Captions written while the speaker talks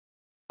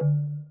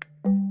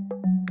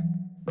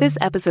This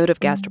episode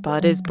of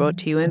Gastropod is brought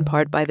to you in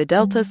part by the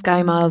Delta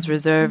SkyMiles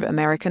Reserve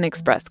American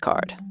Express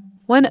card.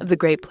 One of the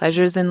great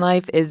pleasures in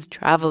life is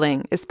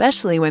traveling,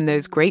 especially when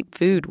there's great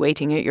food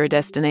waiting at your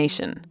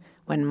destination.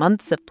 When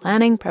months of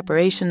planning,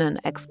 preparation, and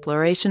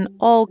exploration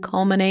all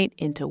culminate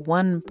into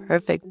one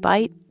perfect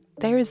bite,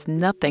 there's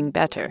nothing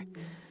better.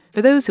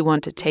 For those who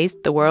want to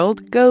taste the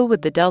world, go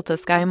with the Delta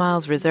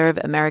SkyMiles Reserve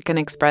American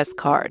Express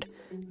card,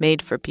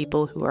 made for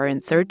people who are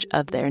in search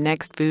of their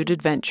next food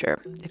adventure.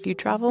 If you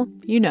travel,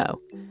 you know.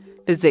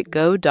 Visit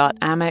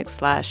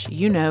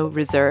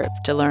go.amex/reserve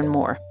to learn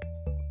more.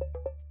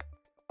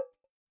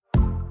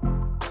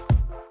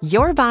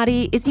 Your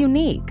body is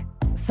unique.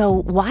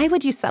 So why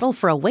would you settle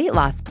for a weight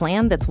loss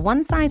plan that's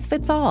one size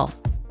fits all?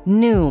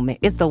 Noom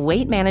is the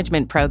weight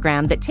management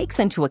program that takes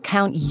into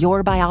account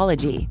your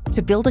biology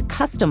to build a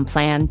custom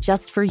plan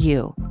just for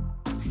you.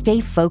 Stay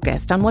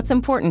focused on what's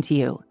important to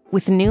you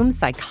with Noom's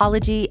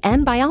psychology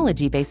and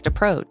biology-based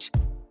approach.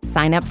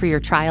 Sign up for your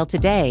trial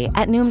today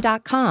at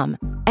Noom.com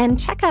and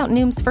check out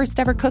Noom's first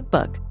ever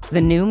cookbook,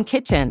 The Noom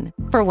Kitchen,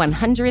 for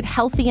 100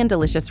 healthy and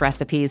delicious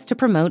recipes to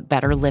promote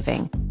better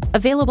living.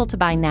 Available to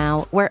buy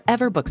now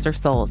wherever books are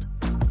sold.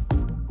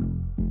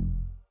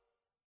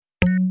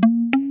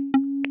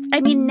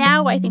 I mean,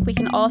 now I think we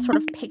can all sort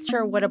of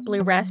picture what a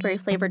blue raspberry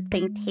flavored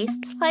thing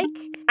tastes like.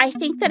 I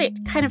think that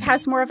it kind of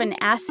has more of an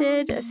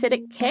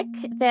acidic kick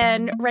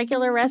than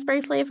regular raspberry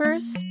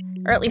flavors,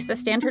 or at least the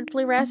standard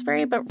blue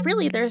raspberry. But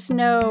really, there's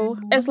no,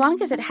 as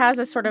long as it has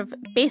a sort of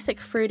basic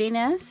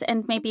fruitiness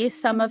and maybe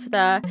some of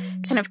the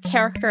kind of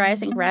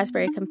characterizing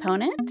raspberry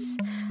components,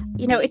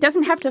 you know, it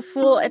doesn't have to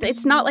fool.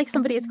 It's not like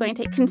somebody is going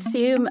to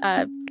consume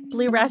a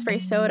blue raspberry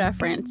soda,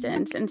 for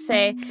instance, and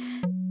say,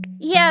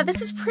 yeah,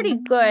 this is pretty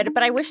good,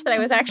 but I wish that I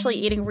was actually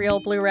eating real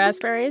blue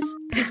raspberries.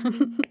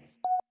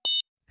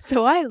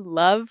 So I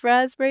love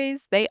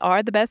raspberries. They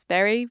are the best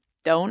berry.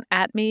 Don't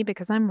at me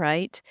because I'm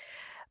right.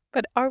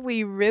 But are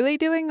we really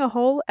doing a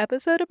whole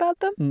episode about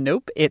them?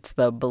 Nope, it's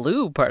the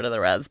blue part of the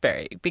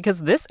raspberry,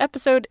 because this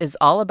episode is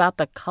all about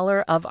the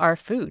color of our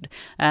food.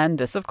 And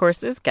this, of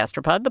course, is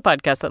Gastropod, the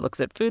podcast that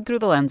looks at food through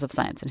the lens of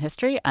science and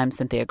history. I'm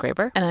Cynthia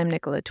Graber. And I'm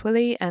Nicola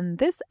Twilley, and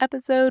this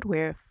episode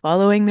we're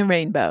following the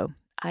rainbow.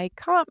 I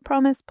can't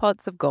promise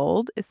pots of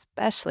gold,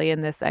 especially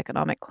in this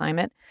economic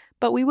climate,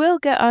 but we will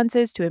get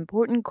answers to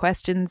important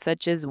questions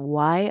such as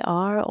why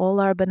are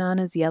all our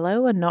bananas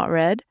yellow and not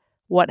red?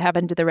 What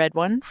happened to the red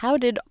ones? How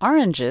did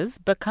oranges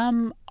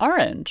become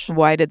orange?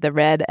 Why did the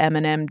red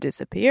M&M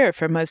disappear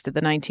for most of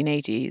the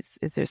 1980s?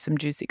 Is there some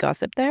juicy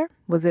gossip there?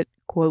 Was it,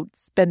 quote,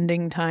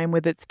 spending time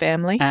with its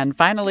family? And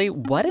finally,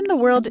 what in the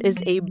world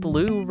is a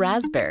blue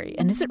raspberry?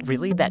 And is it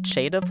really that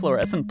shade of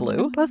fluorescent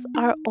blue? Plus,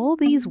 are all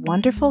these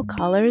wonderful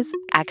colors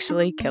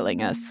actually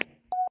killing us?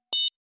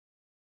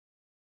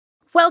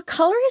 Well,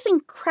 color is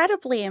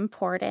incredibly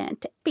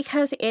important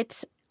because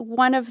it's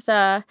one of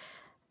the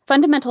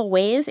fundamental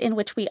ways in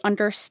which we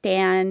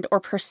understand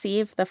or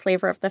perceive the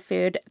flavor of the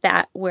food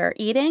that we're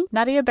eating.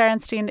 Nadia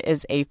Berenstein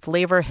is a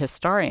flavor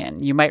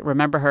historian. You might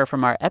remember her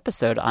from our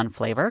episode on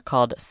flavor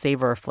called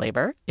Savor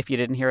Flavor. If you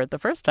didn't hear it the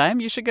first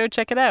time, you should go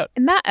check it out.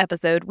 In that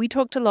episode, we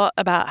talked a lot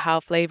about how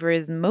flavor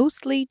is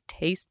mostly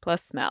taste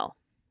plus smell.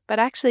 But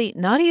actually,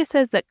 Nadia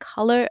says that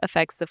color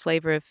affects the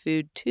flavor of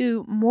food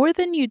too, more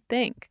than you'd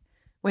think.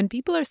 When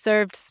people are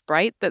served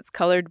Sprite that's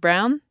colored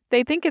brown,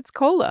 they think it's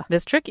cola.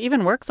 This trick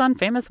even works on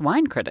famous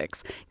wine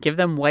critics. Give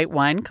them white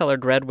wine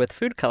colored red with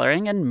food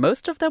coloring, and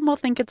most of them will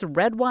think it's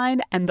red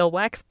wine, and they'll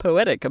wax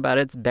poetic about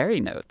its berry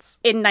notes.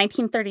 In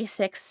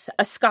 1936,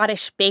 a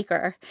Scottish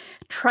baker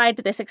tried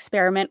this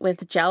experiment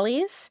with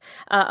jellies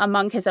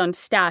among his own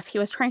staff. He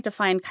was trying to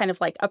find kind of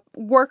like a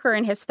worker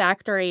in his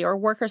factory or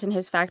workers in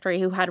his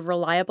factory who had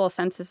reliable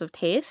senses of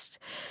taste.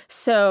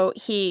 So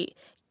he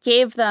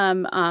gave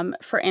them,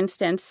 for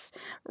instance,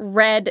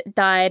 red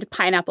dyed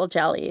pineapple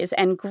jellies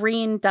and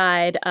green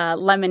dyed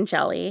lemon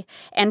jelly,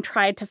 and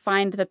tried to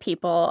find the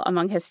people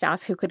among his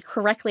staff who could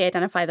correctly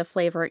identify the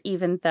flavor,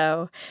 even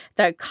though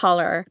the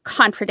color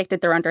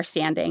contradicted their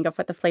understanding of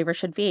what the flavor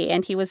should be.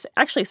 And he was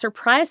actually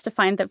surprised to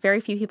find that very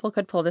few people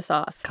could pull this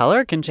off.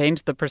 Color can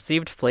change the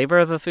perceived flavor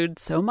of a food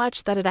so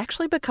much that it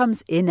actually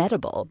becomes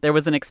inedible. There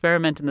was an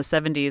experiment in the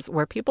 70s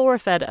where people were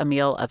fed a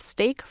meal of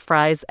steak,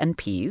 fries, and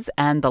peas,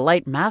 and the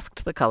light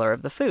masked the color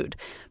of the food.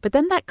 But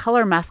then that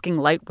color masking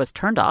light was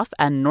turned off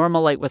and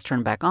normal light was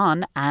turned back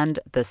on, and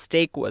the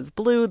steak was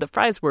blue, the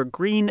fries were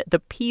green, the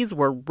peas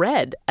were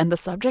red, and the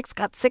subjects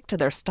got sick to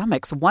their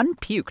stomachs. One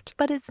puked.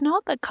 But it's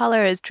not that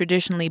color has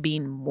traditionally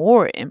been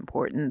more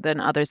important than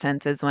other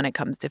senses when it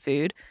comes to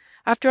food.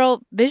 After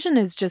all, vision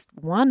is just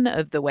one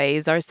of the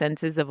ways our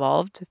senses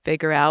evolved to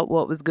figure out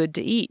what was good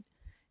to eat.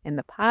 In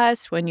the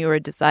past, when you were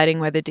deciding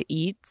whether to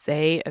eat,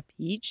 say, a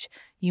peach,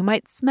 you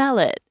might smell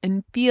it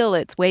and feel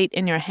its weight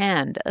in your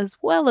hand, as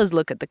well as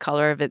look at the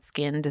color of its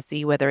skin to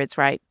see whether it's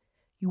ripe.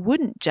 You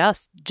wouldn't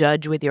just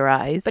judge with your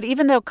eyes. But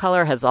even though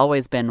color has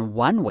always been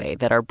one way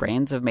that our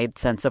brains have made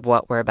sense of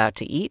what we're about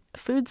to eat,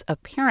 food's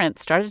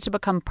appearance started to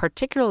become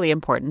particularly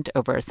important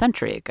over a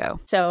century ago.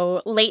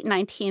 So late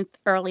 19th,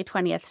 early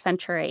 20th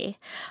century,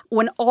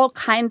 when all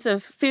kinds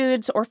of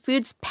foods or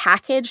foods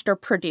packaged or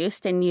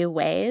produced in new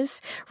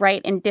ways,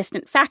 right, in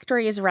distant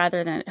factories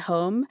rather than at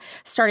home,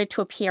 started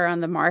to appear on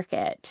the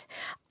market.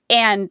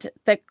 And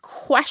the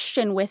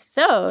question with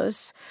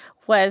those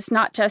was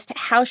not just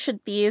how should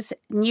these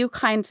new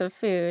kinds of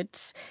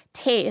foods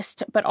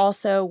taste, but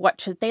also what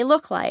should they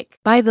look like?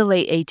 By the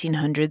late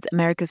 1800s,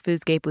 America's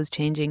foodscape was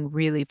changing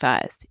really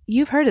fast.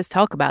 You've heard us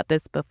talk about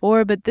this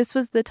before, but this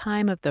was the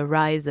time of the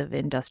rise of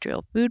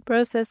industrial food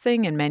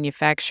processing and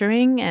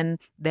manufacturing, and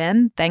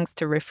then, thanks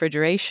to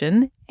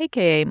refrigeration,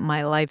 aka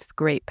my life's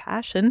great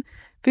passion,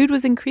 food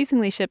was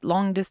increasingly shipped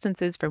long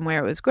distances from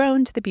where it was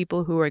grown to the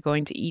people who were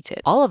going to eat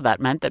it. All of that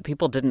meant that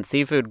people didn't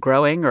see food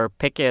growing or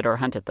pick it or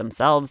hunt it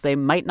themselves. They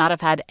might not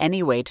have had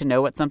any way to know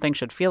what something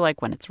should feel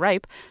like when it's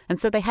ripe, and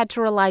so they had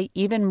to rely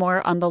even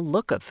more on the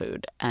look of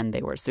food. And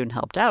they were soon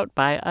helped out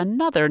by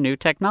another new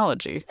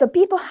technology. So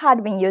people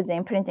had been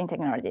using printing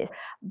technologies.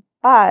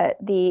 But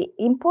the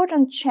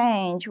important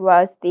change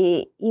was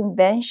the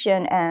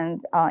invention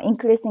and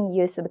increasing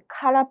use of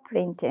color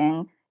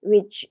printing,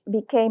 which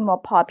became more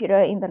popular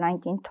in the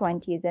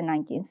 1920s and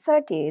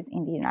 1930s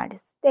in the United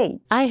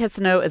States. Ai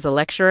Hisano is a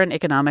lecturer in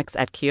economics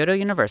at Kyoto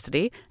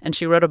University, and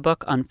she wrote a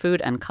book on food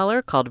and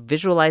color called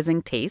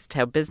Visualizing Taste: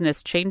 How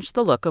Business Changed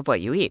the Look of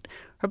What You Eat.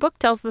 Her book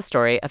tells the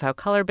story of how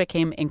color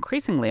became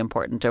increasingly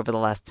important over the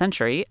last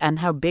century and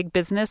how big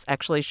business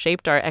actually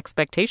shaped our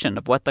expectation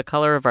of what the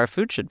color of our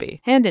food should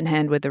be. Hand in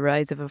hand with the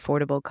rise of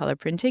affordable color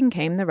printing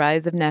came the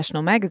rise of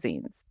national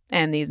magazines.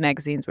 And these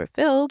magazines were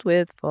filled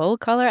with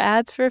full-color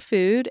ads for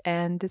food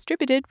and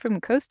distributed from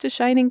coast to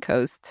shining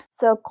coast.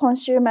 So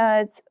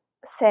consumers,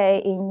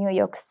 say in New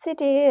York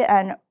City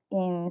and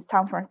in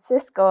San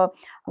Francisco,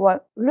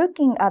 were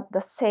looking at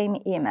the same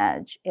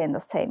image in the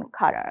same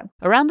color.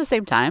 Around the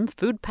same time,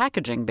 food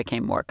packaging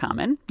became more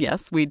common.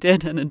 Yes, we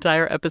did an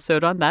entire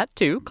episode on that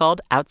too,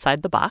 called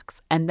Outside the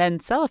Box. And then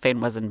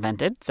cellophane was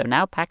invented, so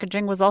now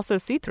packaging was also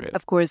see-through.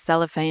 Of course,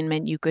 cellophane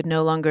meant you could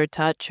no longer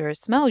touch or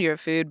smell your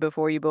food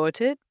before you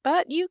bought it,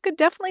 but you could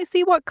definitely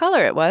see what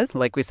color it was.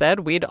 Like we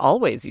said, we'd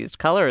always used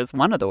color as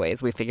one of the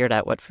ways we figured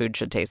out what food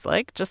should taste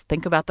like. Just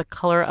think about the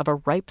color of a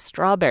ripe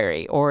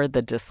strawberry, or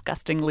the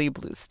disgustingly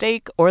blue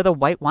steak, or the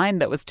white wine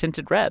that was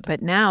tinted red.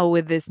 But now,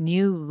 with this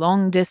new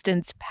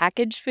long-distance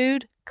packaged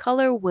food,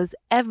 color was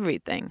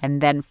everything. And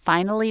then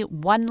finally,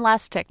 one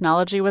last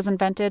technology was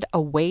invented,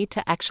 a way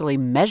to actually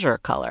measure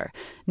color.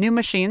 New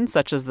machines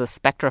such as the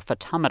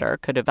spectrophotometer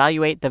could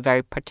evaluate the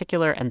very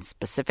particular and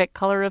specific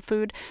color of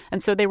food,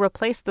 and so they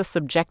replaced the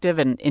subjective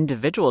and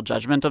individual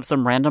judgment of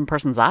some random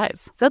person's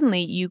eyes.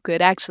 Suddenly, you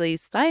could actually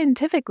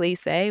scientifically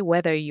say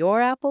whether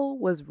your apple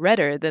was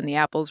redder than the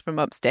apples from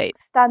upstate.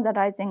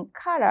 Standardizing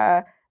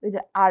color would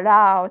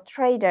allow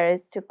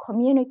traders to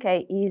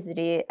communicate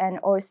easily and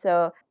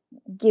also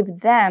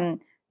give them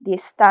the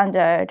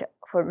standard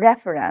for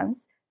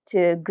reference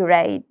to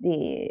grade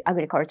the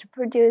agricultural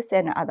produce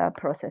and other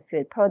processed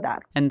food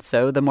products. And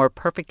so the more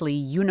perfectly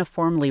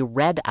uniformly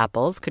red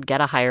apples could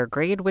get a higher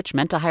grade, which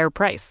meant a higher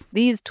price.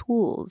 These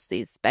tools,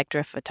 these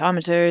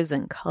spectrophotometers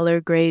and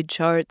color grade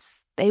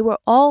charts, they were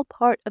all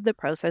part of the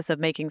process of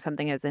making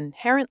something as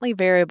inherently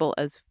variable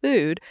as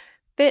food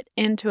fit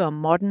into a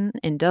modern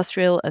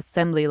industrial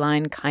assembly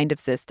line kind of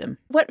system.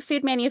 What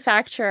food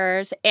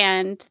manufacturers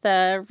and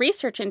the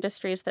research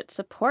industries that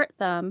support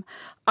them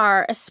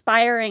are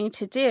aspiring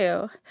to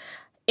do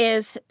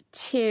is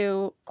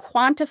to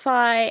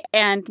quantify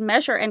and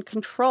measure and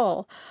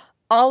control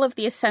all of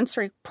these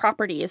sensory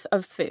properties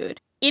of food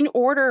in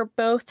order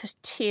both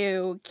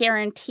to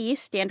guarantee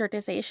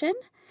standardization,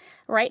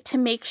 right, to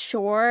make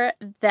sure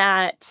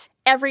that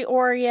every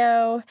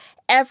Oreo,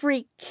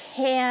 every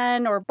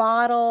can or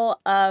bottle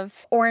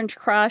of Orange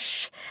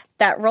Crush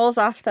that rolls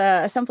off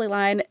the assembly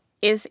line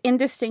is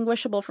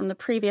indistinguishable from the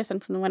previous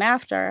and from the one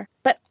after,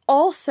 but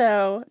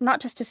also not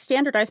just to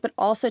standardize, but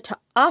also to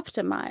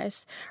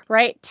optimize,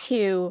 right?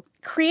 To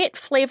create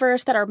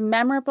flavors that are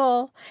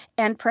memorable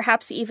and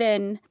perhaps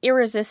even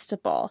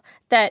irresistible,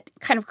 that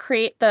kind of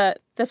create the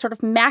sort of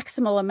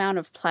maximal amount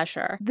of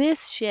pleasure.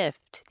 This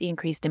shift, the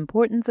increased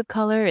importance of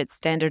color, its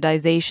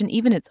standardization,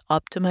 even its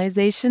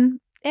optimization,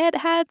 it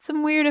had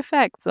some weird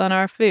effects on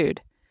our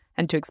food.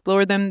 And to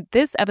explore them,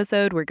 this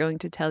episode we're going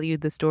to tell you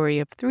the story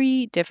of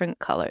 3 different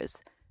colors,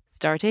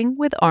 starting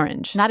with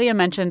orange. Nadia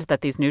mentioned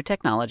that these new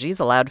technologies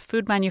allowed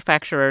food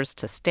manufacturers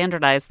to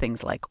standardize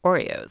things like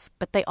Oreos,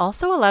 but they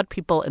also allowed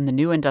people in the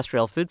new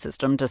industrial food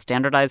system to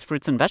standardize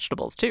fruits and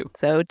vegetables, too.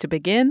 So to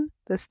begin,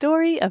 the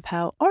story of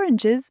how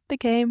oranges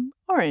became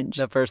orange.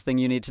 The first thing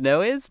you need to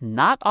know is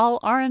not all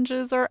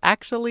oranges are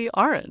actually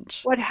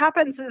orange. What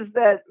happens is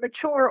that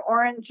mature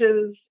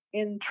oranges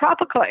in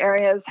tropical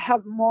areas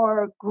have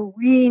more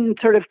green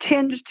sort of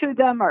tinge to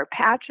them or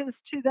patches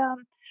to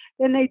them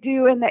than they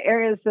do in the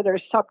areas that are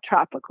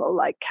subtropical,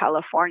 like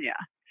California.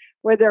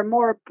 where they're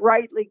more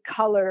brightly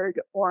colored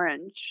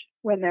orange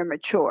when they're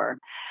mature.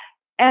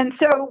 And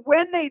so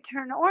when they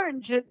turn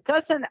orange, it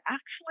doesn't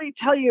actually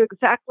tell you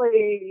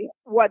exactly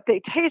what they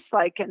taste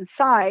like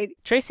inside.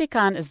 Tracy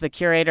Kahn is the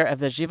curator of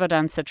the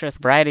Givaudan Citrus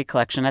Variety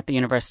Collection at the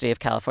University of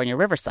California,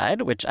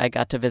 Riverside, which I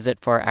got to visit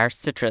for our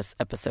citrus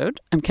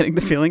episode. I'm getting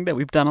the feeling that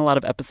we've done a lot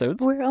of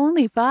episodes. We're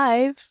only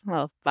 5.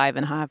 Well,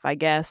 5.5, I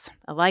guess.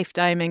 A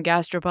lifetime in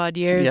gastropod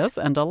years. Yes,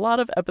 and a lot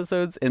of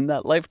episodes in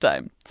that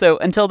lifetime. So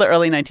until the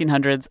early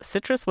 1900s,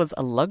 citrus was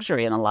a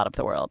luxury in a lot of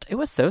the world. It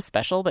was so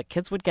special that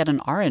kids would get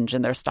an orange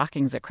in their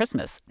stockings at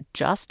Christmas.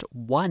 Just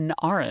one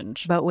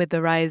orange. But with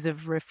the rise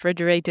of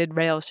refrigerated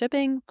rail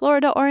shipping,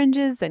 Florida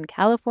oranges and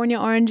California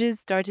oranges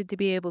started to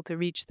be able to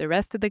reach the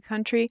rest of the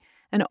country,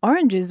 and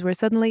oranges were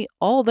suddenly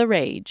all the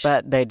rage.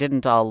 But they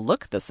didn't all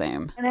look the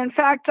same. And in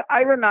fact, I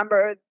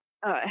remember,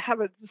 have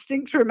a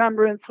distinct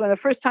remembrance when the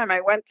first time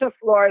I went to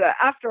Florida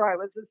after I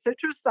was a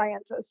citrus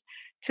scientist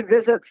to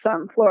visit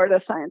some Florida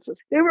scientists.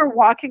 They were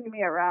walking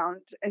me around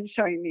and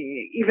showing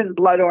me even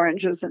blood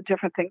oranges and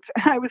different things.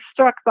 And I was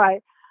struck by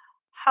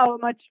how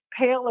much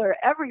paler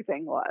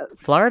everything was.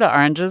 Florida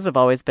oranges have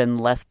always been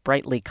less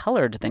brightly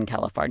colored than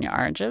California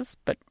oranges,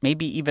 but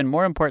maybe even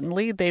more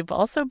importantly, they've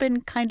also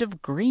been kind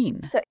of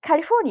green. So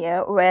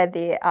California, where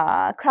the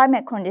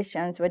climate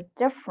conditions were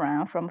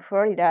different from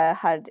Florida,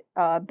 had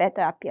a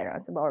better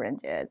appearance of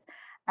oranges.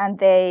 And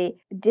they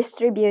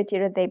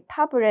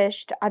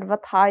published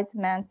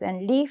advertisements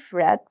and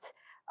leaflets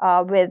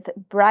with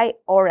bright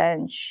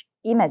orange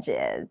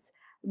images,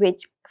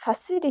 which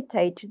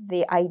facilitate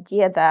the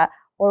idea that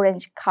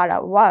orange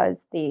color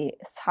was the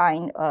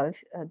sign of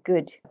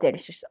good,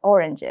 delicious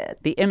oranges.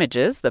 The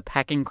images, the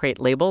packing crate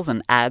labels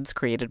and ads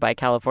created by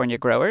California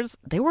growers,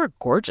 they were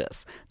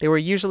gorgeous. They were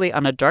usually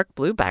on a dark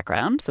blue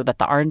background so that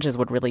the oranges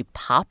would really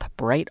pop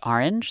bright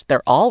orange.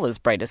 They're all as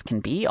bright as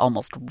can be,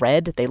 almost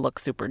red. They look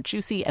super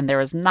juicy, and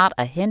there is not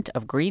a hint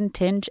of green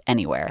tinge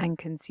anywhere. And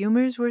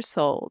consumers were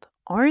sold.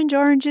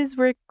 Oranges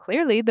were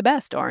clearly the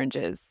best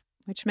oranges,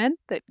 which meant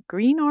that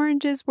green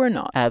oranges were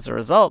not. As a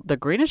result, the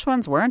greenish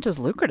ones weren't as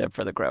lucrative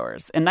for the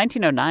growers. In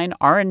 1909,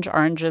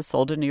 oranges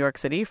sold in New York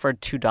City for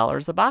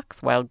 $2 a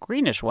box, while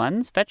greenish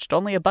ones fetched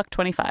only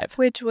 $1.25.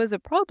 Which was a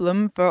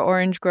problem for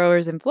orange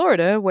growers in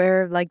Florida,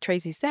 where, like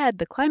Tracy said,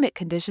 the climate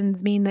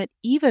conditions mean that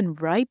even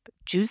ripe,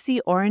 juicy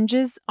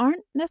oranges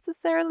aren't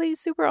necessarily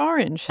super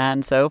orange.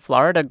 And so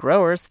Florida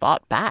growers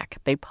fought back.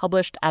 They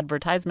published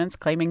advertisements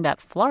claiming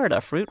that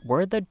Florida fruit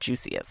were the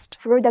juiciest.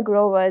 Florida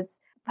growers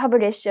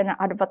published an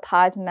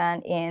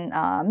advertisement in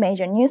a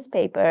major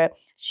newspaper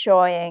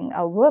showing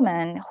a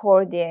woman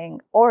holding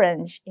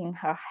orange in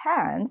her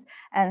hands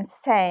and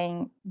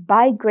saying,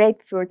 buy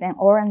grapefruit and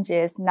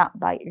oranges not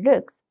by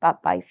looks,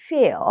 but by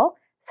feel,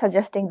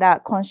 suggesting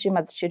that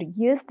consumers should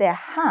use their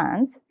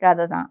hands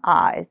rather than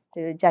eyes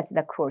to judge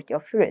the quality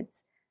of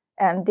fruits.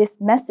 And this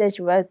message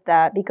was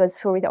that because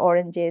Florida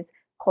oranges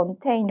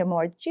contained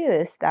more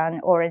juice than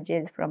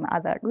oranges from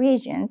other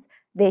regions,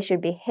 they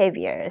should be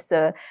heavier.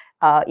 So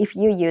if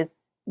you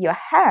use your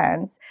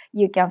hands,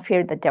 you can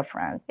feel the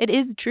difference. It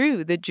is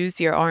true that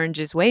juicier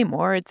oranges weigh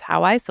more. It's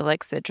how I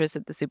select citrus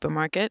at the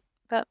supermarket.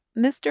 But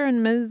Mr.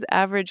 and Ms.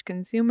 Average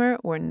Consumer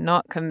were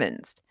not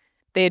convinced.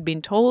 They had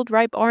been told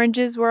ripe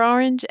oranges were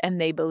orange, and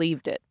they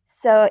believed it.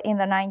 So in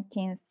the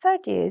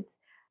 1930s,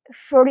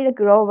 Florida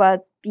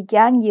growers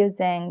began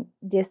using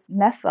this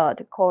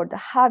method called the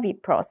Harvey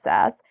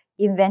process,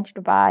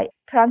 invented by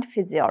plant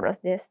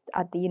physiologist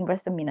at the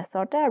University of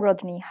Minnesota,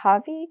 Rodney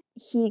Harvey.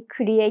 He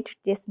created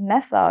this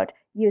method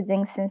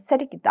using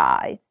synthetic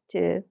dyes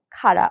to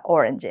color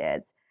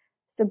oranges.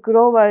 So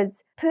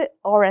growers put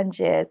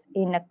oranges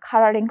in a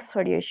coloring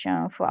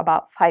solution for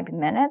about 5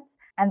 minutes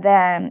and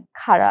then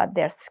color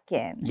their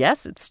skin.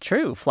 Yes, it's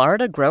true.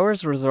 Florida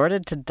growers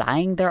resorted to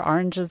dyeing their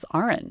oranges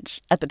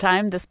orange. At the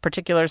time, this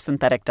particular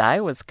synthetic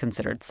dye was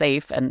considered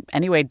safe, and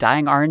anyway,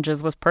 dyeing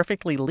oranges was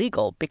perfectly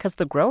legal because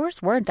the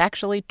growers weren't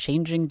actually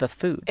changing the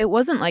food. It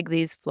wasn't like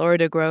these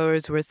Florida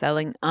growers were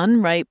selling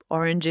unripe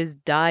oranges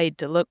dyed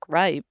to look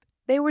ripe.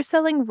 They were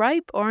selling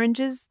ripe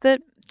oranges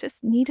that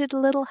just needed a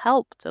little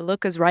help to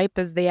look as ripe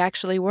as they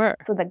actually were.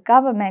 So the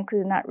government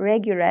could not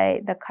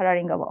regulate the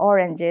coloring of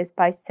oranges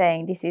by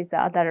saying this is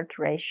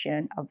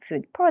adulteration of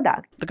food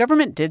products. The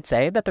government did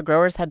say that the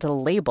growers had to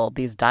label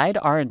these dyed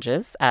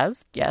oranges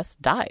as, yes,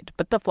 dyed.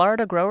 But the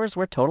Florida growers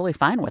were totally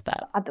fine with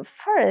that. At the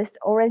first,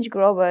 orange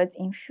growers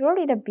in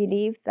Florida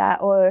believed that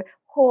or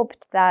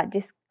hoped that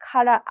this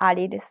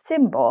color-added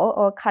symbol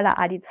or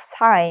color-added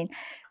sign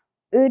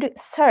would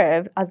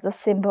serve as a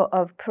symbol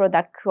of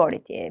product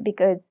quality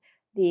because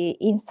the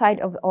inside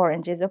of the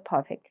oranges are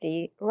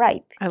perfectly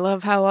ripe. I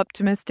love how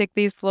optimistic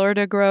these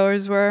Florida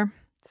growers were.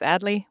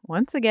 Sadly,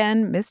 once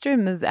again, Mr.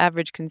 and Ms.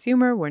 Average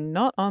Consumer were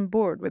not on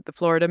board with the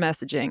Florida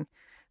messaging.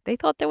 They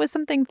thought there was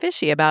something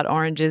fishy about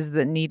oranges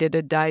that needed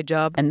a dye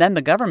job. And then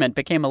the government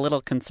became a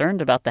little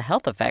concerned about the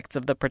health effects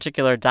of the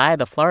particular dye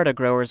the Florida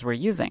growers were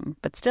using.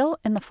 But still,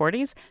 in the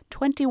 40s,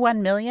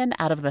 21 million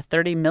out of the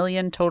 30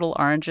 million total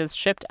oranges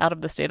shipped out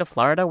of the state of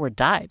Florida were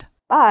dyed.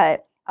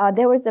 But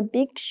there was a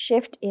big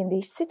shift in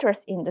the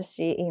citrus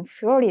industry in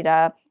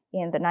Florida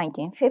in the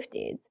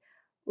 1950s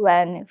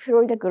when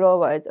Florida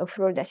growers or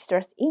Florida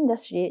citrus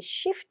industry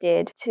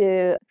shifted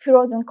to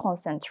frozen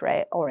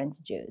concentrate orange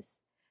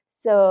juice.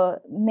 So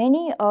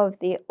many of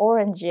the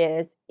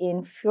oranges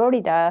in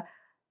Florida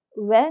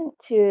went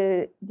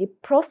to the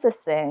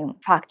processing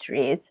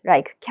factories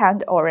like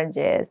canned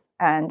oranges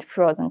and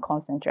frozen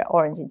concentrate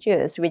orange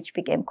juice, which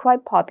became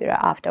quite popular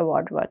after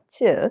World War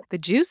II. The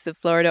juice of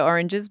Florida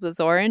oranges was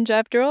orange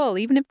after all,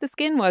 even if the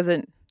skin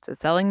wasn't. So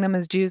selling them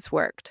as juice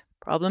worked.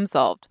 Problem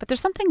solved. But there's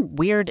something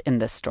weird in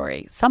this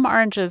story. Some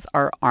oranges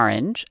are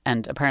orange,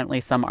 and apparently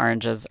some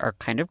oranges are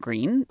kind of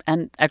green.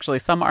 And actually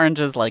some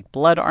oranges, like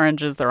blood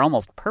oranges, they're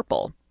almost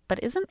purple.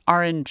 But isn't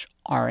orange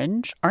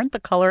orange? Aren't the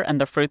color and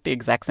the fruit the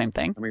exact same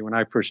thing? I mean, when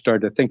I first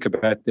started to think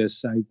about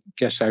this, I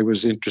guess I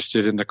was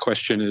interested in the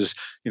question is,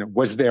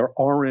 was there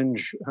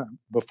orange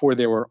before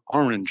there were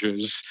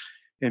oranges?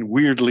 And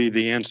weirdly,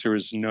 the answer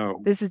is no.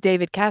 This is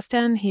David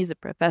Castan. He's a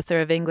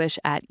professor of English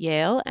at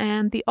Yale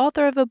and the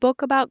author of a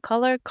book about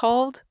color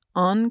called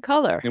On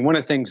Color. And one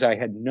of the things I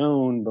had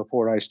known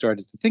before I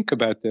started to think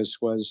about this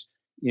was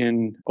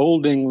in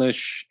Old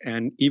English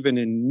and even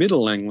in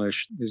Middle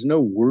English, there's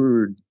no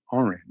word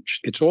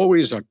orange. It's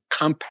always a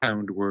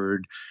compound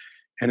word.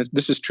 And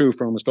this is true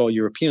for almost all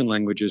European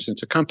languages.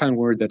 It's a compound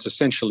word that's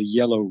essentially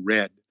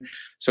yellow-red.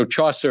 So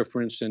Chaucer,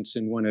 for instance,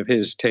 in one of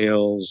his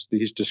tales,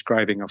 he's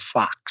describing a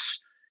fox.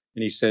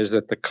 And he says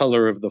that the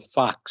color of the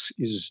fox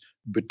is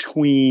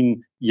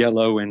between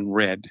yellow and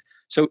red.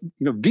 So,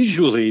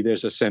 visually,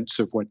 there's a sense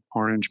of what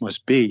orange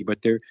must be,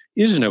 but there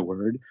is no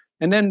word.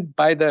 And then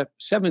by the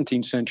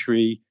 17th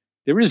century,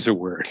 there is a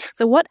word.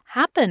 So what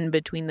happened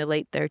between the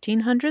late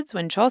 1300s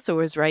when Chaucer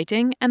was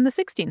writing and the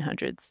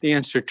 1600s? The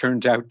answer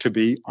turns out to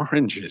be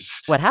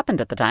oranges. What happened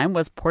at the time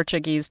was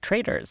Portuguese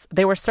traders.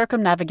 They were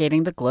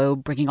circumnavigating the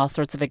globe, bringing all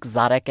sorts of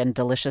exotic and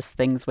delicious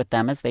things with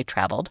them as they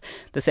traveled.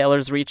 The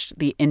sailors reached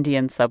the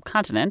Indian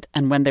subcontinent,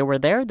 and when they were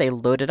there, they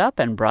loaded up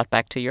and brought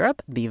back to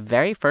Europe the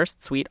very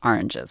first sweet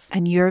oranges.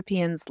 And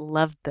Europeans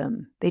loved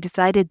them. They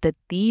decided that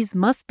these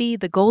must be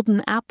the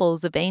golden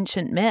apples of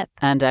ancient myth.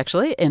 And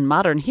actually, in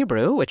modern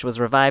Hebrew, which was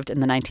revived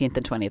in the 19th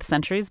and 20th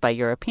centuries by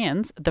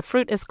Europeans, the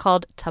fruit is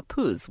called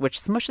tapuz, which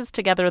smushes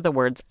together the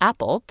words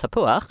apple,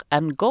 tapuach,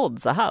 and gold,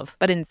 zahav.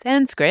 But in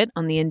Sanskrit,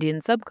 on the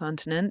Indian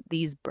subcontinent,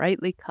 these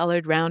brightly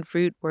colored round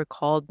fruit were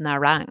called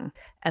narang.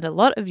 And a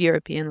lot of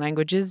European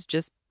languages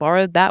just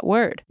borrowed that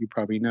word. You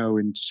probably know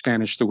in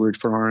Spanish the word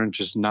for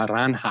orange is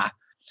naranja.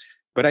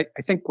 But I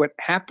think what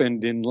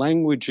happened in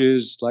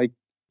languages like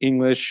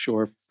English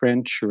or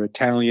French or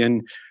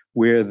Italian,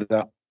 where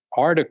the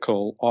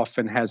article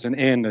often has an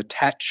N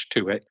attached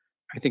to it,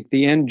 I think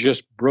the N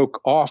just broke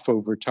off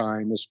over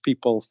time as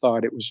people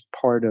thought it was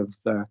part of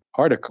the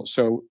article.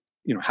 So,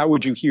 how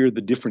would you hear the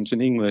difference in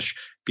English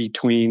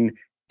between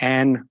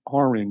an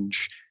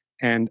orange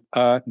and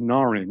a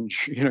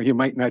naranj? You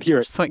might not hear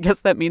it. So I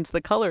guess that means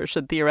the color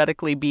should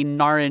theoretically be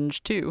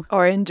naranj too.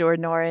 Orange or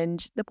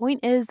norange. The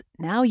point is,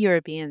 now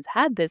Europeans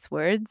had this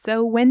word,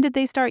 so when did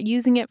they start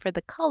using it for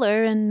the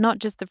color and not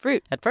just the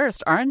fruit? At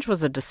first, orange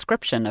was a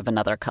description of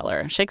another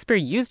color. Shakespeare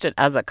used it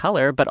as a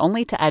color, but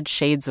only to add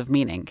shades of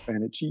meaning.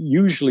 And it's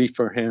usually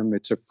for him,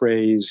 it's a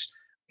phrase,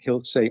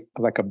 he'll say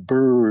like a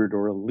bird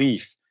or a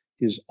leaf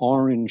is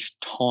orange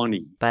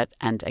tawny. But,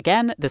 and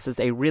again, this is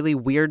a really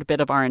weird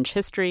bit of orange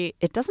history.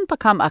 It doesn't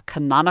become a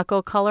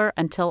canonical color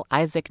until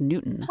Isaac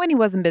Newton. When he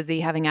wasn't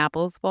busy having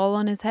apples fall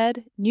on his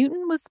head,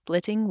 Newton was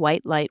splitting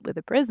white light with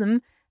a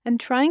prism and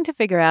trying to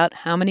figure out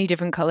how many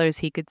different colors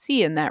he could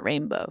see in that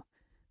rainbow,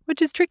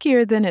 which is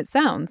trickier than it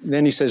sounds.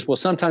 Then he says, well,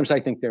 sometimes I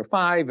think they're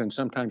 5 and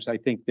sometimes I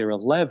think they're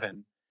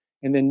 11.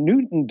 And then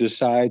Newton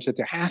decides that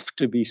there have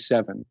to be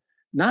 7,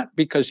 not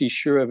because he's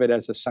sure of it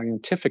as a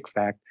scientific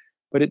fact,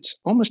 but it's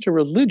almost a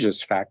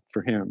religious fact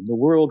for him. The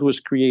world was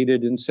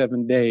created in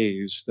 7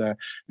 days.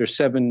 There's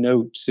 7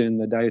 notes in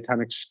the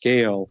diatonic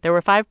scale. There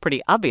were 5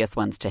 pretty obvious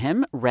ones to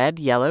him: red,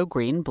 yellow,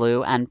 green,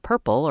 blue, and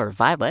purple or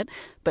violet.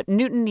 But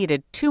Newton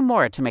needed 2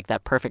 more to make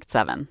that perfect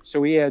 7.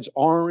 So he adds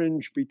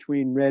orange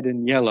between red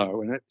and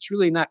yellow. And it's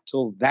really not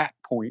till that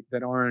point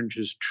that orange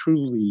is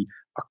truly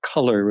a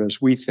color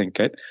as we think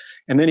it.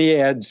 And then he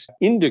adds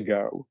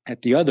indigo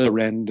at the other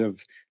end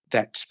of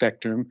that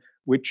spectrum,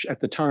 which at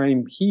the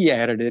time he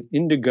added it,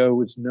 indigo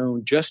was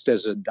known just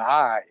as a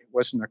dye. It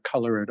wasn't a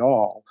color at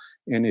all.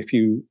 And if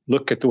you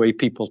look at the way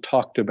people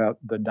talked about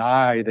the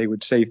dye, they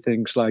would say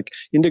things like,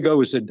 indigo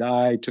is a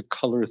dye to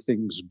color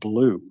things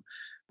blue.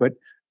 But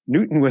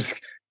Newton was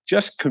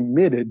just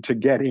committed to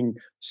getting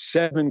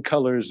 7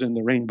 colors in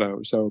the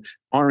rainbow. So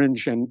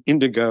orange and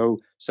indigo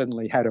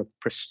suddenly had a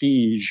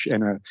prestige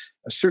and a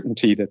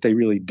certainty that they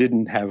really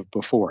didn't have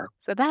before.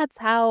 So that's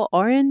how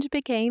orange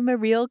became a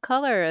real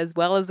color as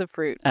well as a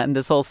fruit. And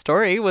this whole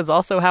story was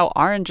also how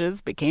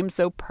oranges became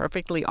so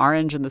perfectly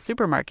orange in the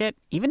supermarket,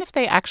 even if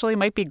they actually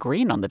might be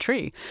green on the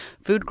tree.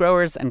 Food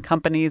growers and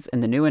companies in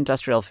the new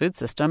industrial food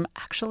system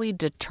actually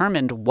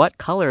determined what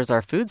colors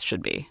our foods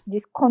should be.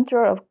 This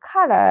control of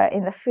color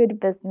in the food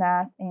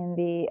business, in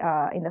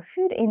the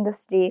food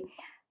industry,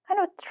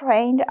 kind of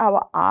trained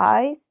our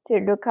eyes to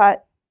look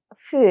at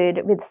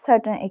food with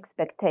certain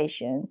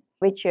expectations,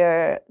 which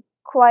are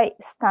quite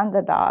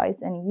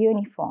standardized and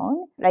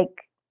uniform,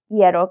 like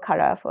yellow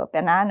color for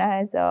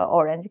bananas or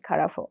orange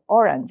color for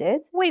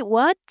oranges. Wait,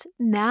 what?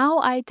 Now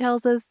eye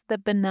tells us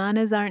that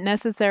bananas aren't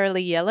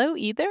necessarily yellow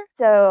either?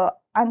 So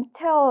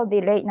until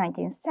the late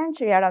 19th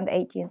century, around the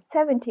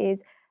 1870s,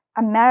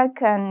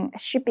 American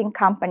shipping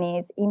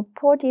companies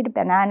imported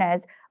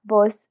bananas,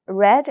 both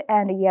red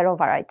and yellow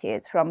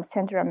varieties, from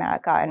Central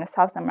America and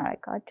South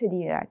America to the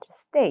United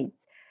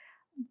States.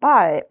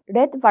 But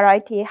red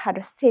variety had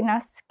a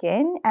thinner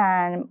skin,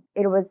 and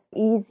it was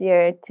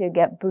easier to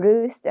get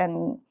bruised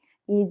and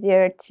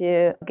easier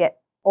to get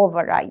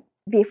overripe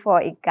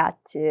before it got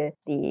to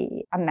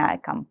the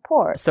American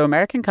port. So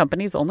American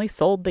companies only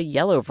sold the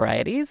yellow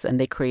varieties, and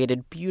they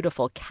created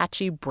beautiful,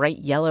 catchy, bright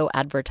yellow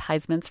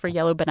advertisements for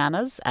yellow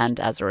bananas. And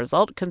as a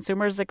result,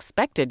 consumers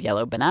expected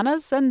yellow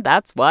bananas, and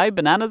that's why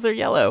bananas are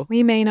yellow.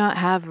 We may not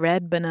have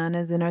red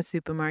bananas in our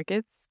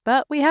supermarkets,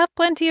 but we have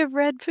plenty of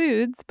red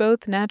foods,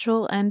 both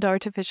natural and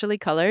artificially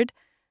colored,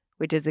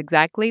 which is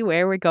exactly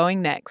where we're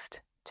going next.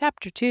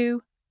 Chapter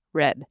 2,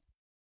 Red.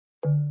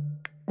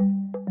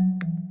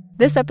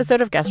 This episode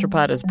of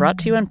Gastropod is brought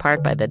to you in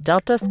part by the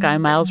Delta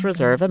SkyMiles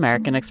Reserve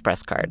American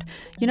Express card.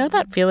 You know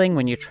that feeling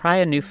when you try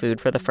a new food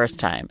for the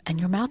first time and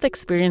your mouth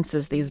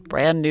experiences these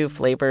brand new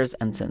flavors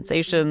and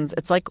sensations?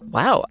 It's like,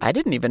 wow, I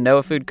didn't even know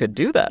a food could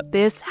do that.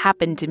 This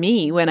happened to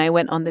me when I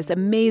went on this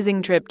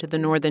amazing trip to the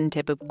northern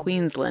tip of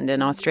Queensland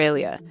in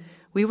Australia.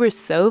 We were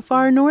so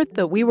far north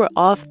that we were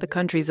off the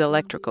country's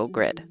electrical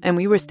grid, and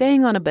we were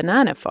staying on a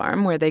banana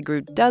farm where they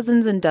grew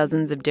dozens and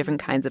dozens of different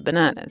kinds of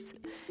bananas.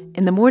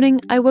 In the morning,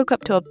 I woke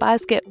up to a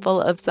basket full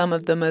of some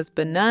of the most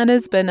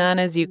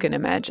bananas you can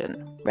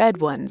imagine.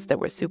 Red ones that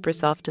were super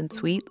soft and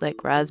sweet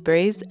like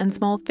raspberries, and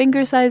small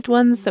finger-sized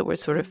ones that were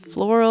sort of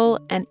floral,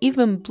 and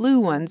even blue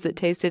ones that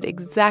tasted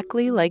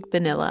exactly like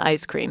vanilla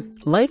ice cream.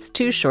 Life's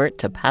too short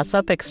to pass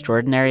up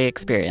extraordinary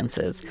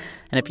experiences.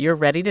 And if you're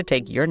ready to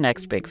take your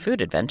next big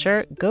food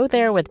adventure, go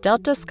there with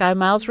Delta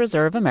SkyMiles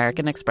Reserve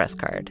American Express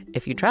card.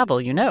 If you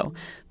travel, you know.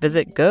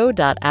 Visit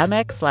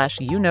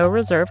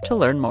go.amex/reserve to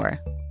learn more.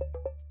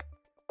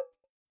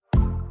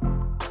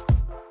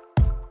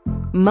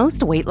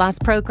 Most weight loss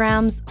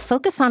programs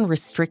focus on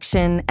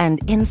restriction and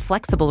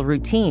inflexible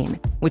routine,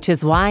 which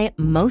is why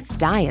most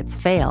diets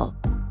fail.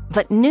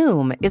 But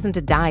Noom isn't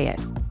a diet.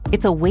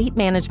 It's a weight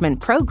management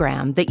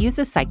program that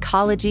uses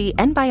psychology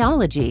and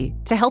biology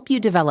to help you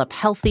develop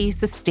healthy,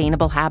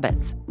 sustainable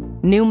habits.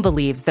 Noom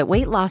believes that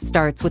weight loss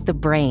starts with the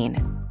brain,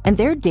 and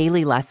their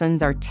daily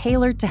lessons are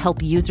tailored to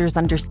help users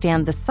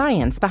understand the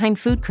science behind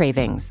food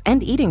cravings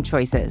and eating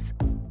choices.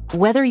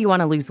 Whether you want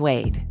to lose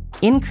weight,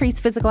 increase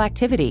physical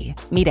activity,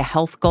 meet a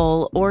health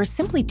goal, or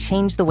simply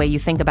change the way you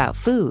think about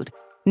food,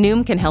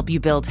 Noom can help you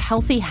build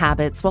healthy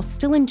habits while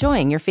still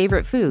enjoying your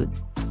favorite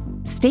foods.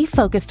 Stay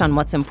focused on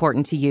what's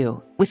important to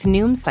you with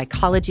Noom's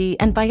psychology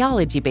and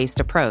biology-based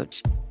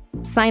approach.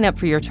 Sign up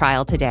for your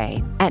trial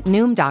today at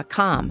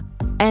Noom.com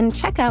and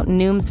check out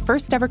Noom's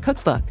first ever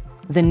cookbook,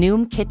 The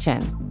Noom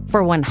Kitchen,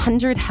 for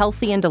 100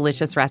 healthy and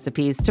delicious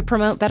recipes to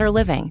promote better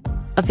living.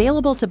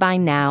 Available to buy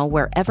now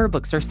wherever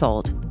books are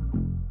sold.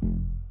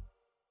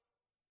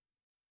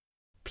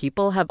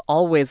 People have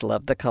always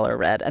loved the color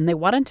red, and they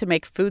wanted to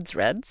make foods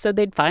red, so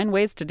they'd find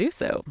ways to do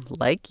so,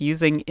 like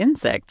using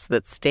insects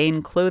that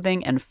stain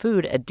clothing and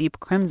food a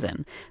deep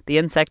crimson. The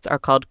insects are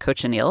called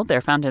cochineal.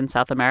 They're found in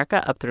South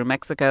America up through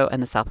Mexico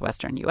and the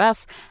southwestern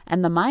U.S.,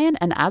 and the Mayan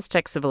and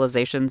Aztec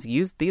civilizations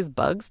used these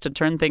bugs to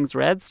turn things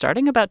red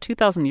starting about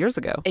 2,000 years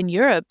ago. In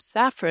Europe,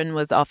 saffron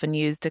was often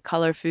used to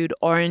color food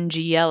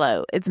orangey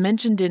yellow. It's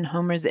mentioned in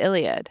Homer's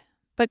Iliad.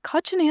 But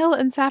cochineal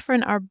and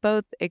saffron are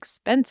both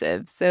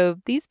expensive, so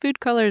these food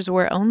colors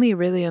were only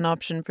really an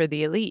option for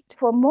the elite.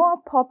 For more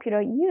popular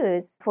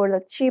use, for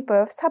the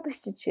cheaper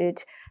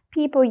substitute,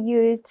 people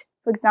used,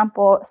 for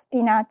example,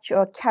 spinach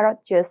or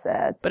carrot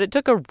juices. But it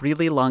took a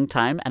really long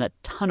time and a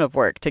ton of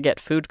work to get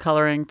food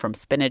coloring from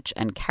spinach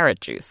and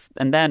carrot juice.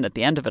 And then at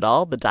the end of it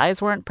all, the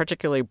dyes weren't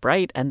particularly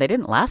bright and they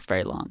didn't last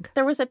very long.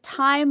 There was a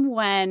time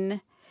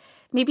when,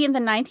 maybe in the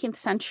 19th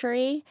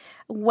century,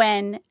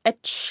 when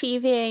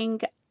achieving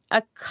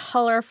a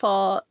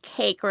colorful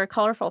cake or a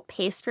colorful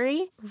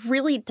pastry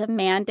really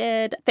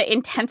demanded the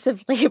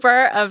intensive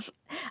labor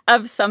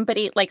of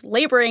somebody like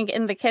laboring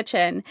in the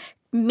kitchen,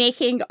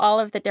 making all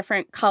of the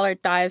different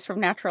colored dyes from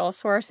natural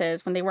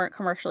sources when they weren't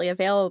commercially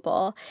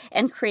available,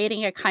 and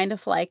creating a kind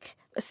of like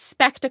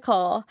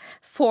spectacle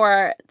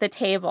for the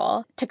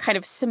table to kind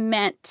of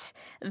cement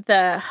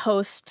the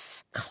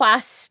host's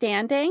class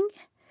standing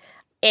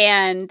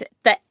and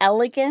the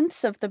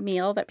elegance of the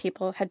meal that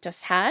people had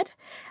just had.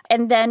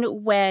 And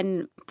then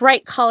when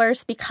bright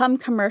colors become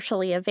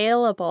commercially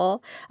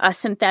available,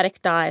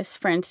 synthetic dyes,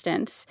 for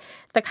instance,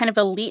 the kind of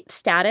elite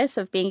status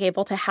of being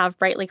able to have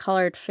brightly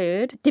colored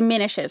food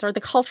diminishes, or the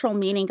cultural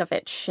meaning of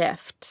it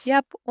shifts.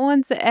 Yep,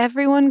 once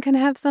everyone can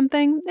have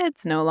something,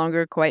 it's no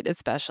longer quite as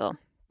special.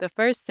 The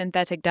first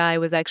synthetic dye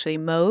was actually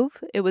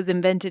mauve. It was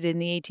invented in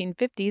the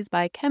 1850s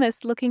by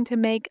chemists looking to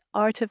make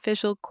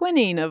artificial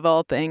quinine, of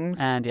all things.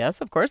 And yes,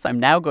 of course, I'm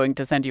now going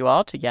to send you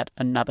all to yet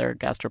another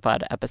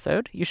Gastropod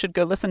episode. You should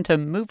go listen to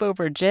Move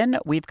Over Gin,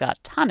 We've Got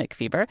Tonic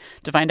Fever,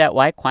 to find out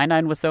why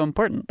quinine was so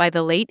important. By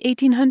the late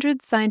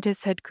 1800s,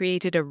 scientists had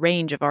created a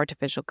range of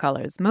artificial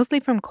colors, mostly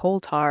from coal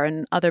tar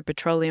and other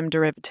petroleum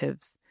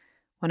derivatives.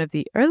 One of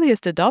the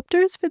earliest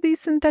adopters for these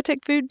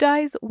synthetic food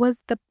dyes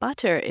was the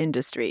butter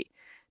industry.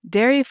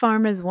 Dairy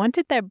farmers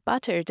wanted their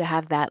butter to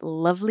have that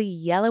lovely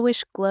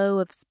yellowish glow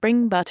of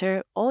spring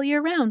butter all year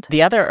round.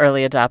 The other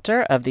early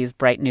adopter of these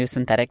bright new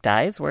synthetic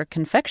dyes were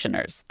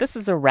confectioners. This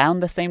is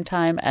around the same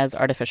time as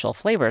artificial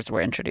flavors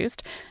were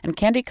introduced, and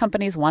candy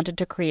companies wanted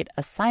to create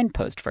a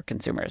signpost for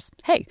consumers.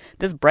 Hey,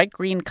 this bright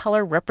green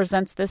color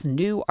represents this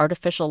new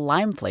artificial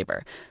lime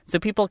flavor. So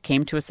people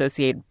came to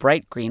associate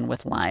bright green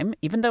with lime,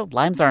 even though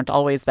limes aren't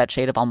always that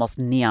shade of almost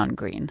neon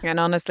green.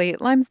 And honestly,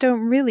 limes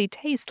don't really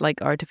taste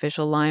like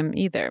artificial lime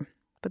either.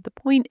 But the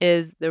point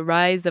is, the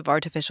rise of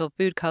artificial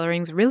food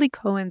colorings really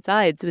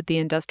coincides with the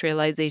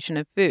industrialization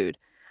of food.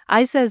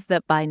 I says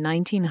that by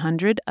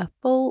 1900, a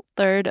full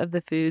third of the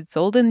food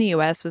sold in the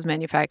U.S. was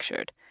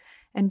manufactured.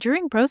 And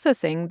during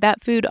processing,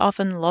 that food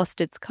often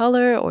lost its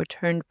color or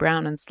turned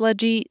brown and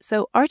sludgy,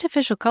 so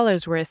artificial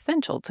colors were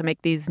essential to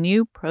make these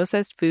new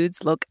processed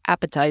foods look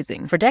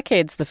appetizing. For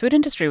decades, the food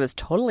industry was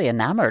totally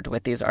enamored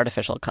with these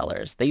artificial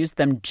colors. They used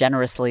them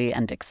generously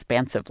and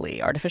expansively.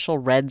 Artificial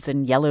reds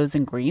and yellows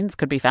and greens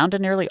could be found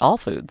in nearly all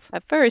foods.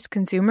 At first,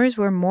 consumers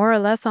were more or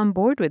less on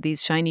board with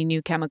these shiny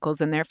new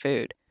chemicals in their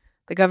food.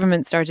 The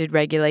government started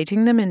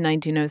regulating them in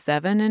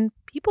 1907, and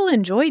people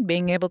enjoyed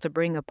being able to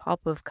bring a pop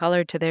of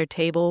color to their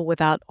table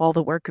without all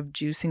the work of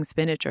juicing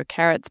spinach or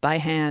carrots by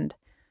hand.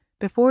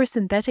 Before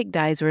synthetic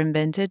dyes were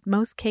invented,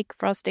 most cake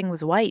frosting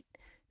was white.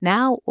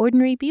 Now,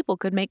 ordinary people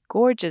could make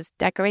gorgeous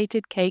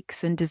decorated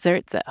cakes and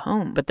desserts at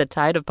home. But the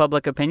tide of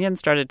public opinion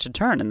started to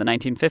turn in the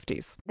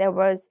 1950s. There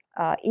was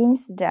an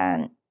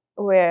incident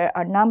where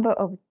a number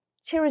of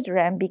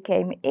children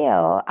became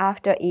ill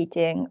after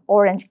eating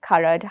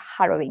orange-colored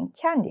Halloween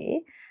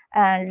candy.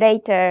 And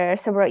later,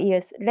 several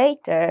years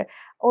later,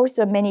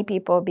 also many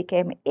people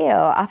became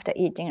ill after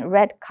eating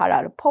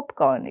red-colored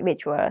popcorn,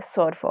 which were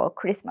sold for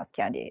Christmas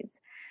candies.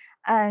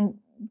 And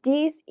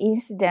these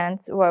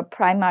incidents were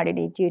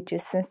primarily due to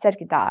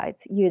synthetic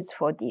dyes used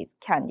for these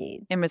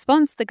candies. In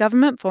response, the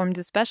government formed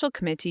a special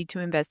committee to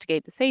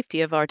investigate the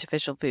safety of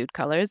artificial food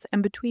colors,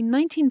 and between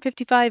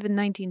 1955 and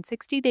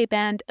 1960, they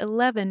banned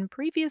 11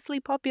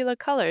 previously popular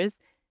colors,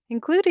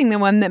 including the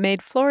one that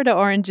made Florida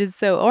oranges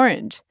so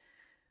orange.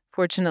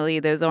 Fortunately,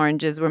 those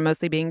oranges were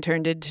mostly being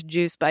turned into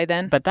juice by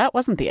then. But that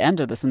wasn't the end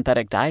of the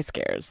synthetic dye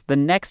scares. The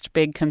next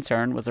big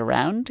concern was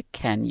around,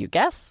 can you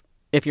guess?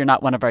 If you're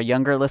not one of our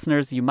younger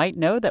listeners, you might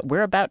know that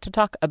we're about to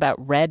talk about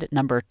red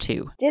number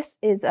 2. This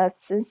is a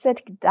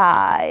synthetic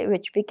dye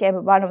which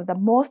became one of the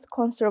most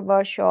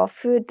controversial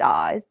food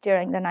dyes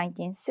during the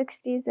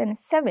 1960s and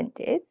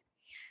 70s.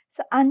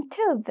 So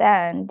until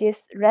then,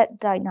 this red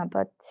dye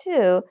number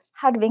 2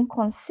 had been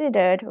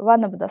considered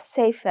one of the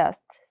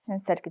safest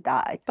synthetic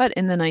dyes. But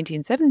in the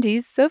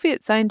 1970s,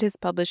 Soviet scientists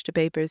published a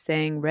paper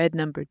saying red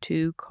number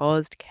 2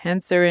 caused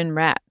cancer in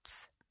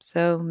rats.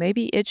 So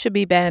maybe it should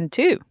be banned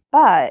too.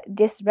 But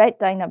this red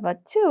dye number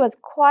 2 was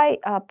quite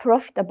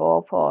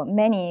profitable for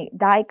many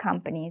dye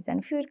companies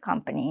and food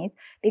companies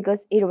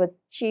because it was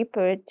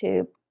cheaper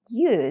to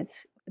use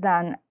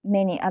than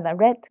many other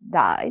red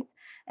dyes.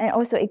 And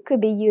also it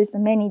could be used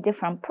in many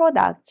different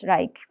products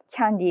like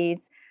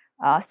candies,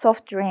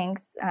 soft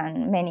drinks,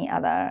 and many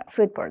other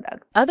food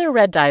products. Other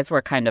red dyes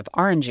were kind of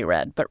orangey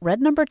red, but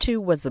red number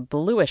 2 was a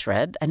bluish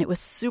red, and it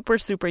was super,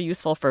 super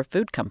useful for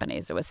food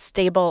companies. It was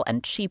stable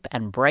and cheap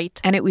and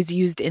bright. And it was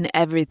used in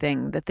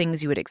everything, the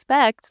things you would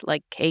expect,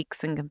 like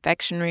cakes and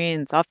confectionery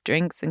and soft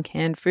drinks and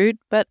canned fruit,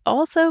 but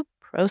also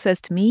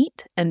processed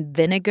meat and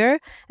vinegar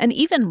and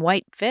even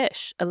white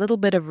fish. A little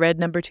bit of red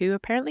number 2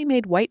 apparently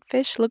made white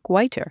fish look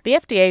whiter. The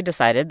FDA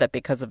decided that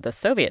because of the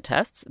Soviet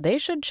tests, they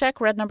should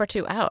check red number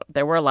 2 out.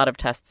 There were a lot of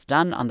tests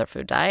done on the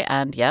food dye,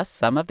 and yes,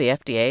 some of the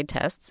FDA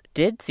tests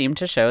did seem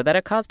to show that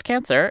it caused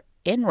cancer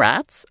in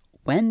rats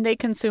when they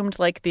consumed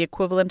like the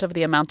equivalent of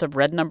the amount of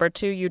red number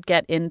 2 you'd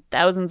get in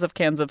thousands of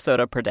cans of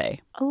soda per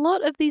day. A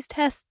lot of these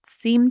tests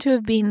seem to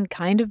have been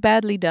kind of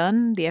badly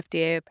done. The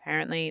FDA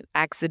apparently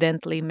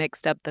accidentally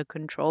mixed up the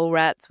control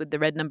rats with the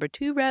red number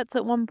 2 rats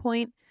at one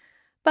point.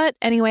 But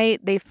anyway,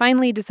 they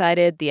finally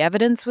decided the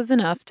evidence was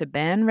enough to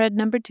ban red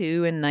number 2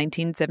 in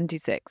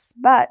 1976.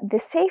 But the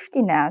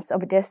safetiness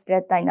of this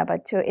red dye number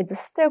 2 is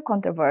still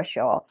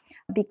controversial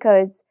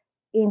because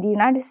in the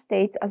United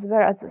States as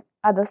well as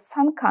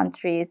some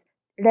countries,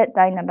 red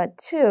dye number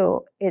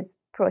 2 is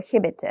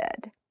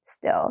prohibited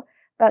still.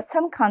 But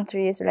some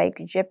countries like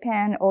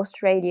Japan,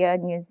 Australia,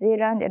 New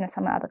Zealand, and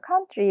some other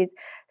countries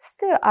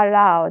still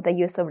allow the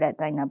use of red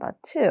dye number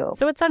 2.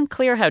 So it's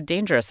unclear how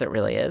dangerous it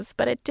really is,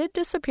 but it did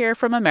disappear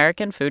from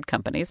American food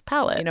companies'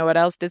 palate. You know what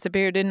else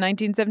disappeared in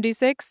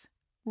 1976?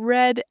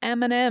 red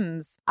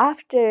M&Ms.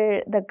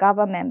 After the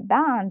government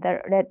banned the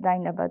red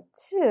line number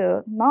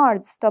 2,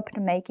 Mars stopped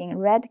making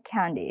red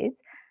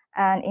candies,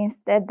 and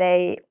instead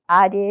they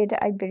added,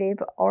 I believe,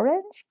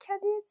 orange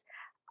candies.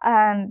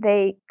 And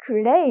they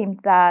claimed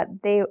that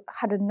they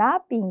had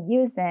not been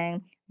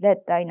using red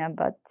dye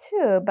number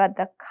 2, but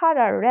the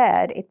color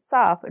red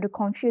itself would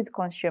confuse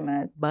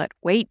consumers. But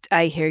wait,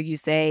 I hear you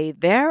say,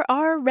 there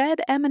are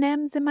red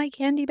M&Ms in my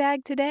candy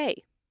bag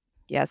today.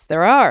 Yes,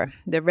 there are.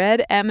 The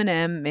red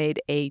M&M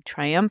made a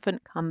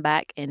triumphant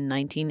comeback in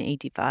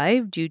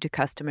 1985 due to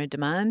customer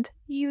demand,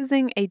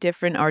 using a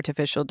different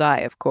artificial dye,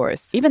 of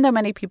course. Even though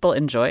many people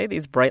enjoy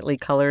these brightly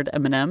colored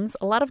M&Ms,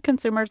 a lot of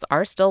consumers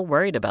are still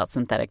worried about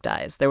synthetic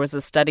dyes. There was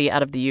a study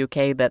out of the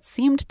UK that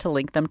seemed to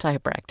link them to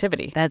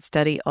hyperactivity. That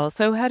study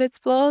also had its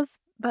flaws.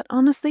 But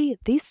honestly,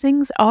 these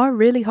things are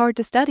really hard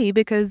to study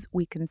because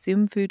we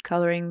consume food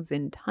colorings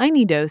in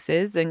tiny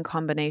doses and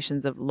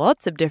combinations of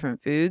lots of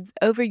different foods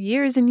over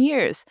years and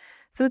years.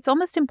 So it's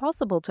almost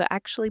impossible to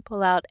actually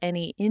pull out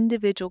any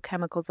individual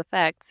chemicals'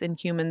 effects in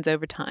humans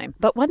over time.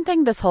 But one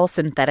thing this whole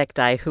synthetic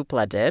dye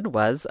hoopla did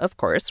was, of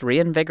course,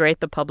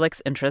 reinvigorate the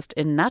public's interest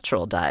in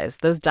natural dyes,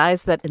 those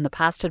dyes that in the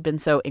past had been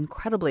so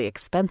incredibly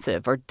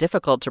expensive or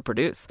difficult to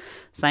produce.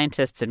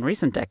 Scientists in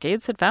recent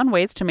decades had found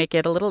ways to make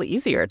it a little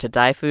easier to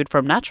dye food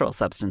from natural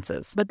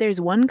substances. But there's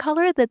one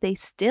color that they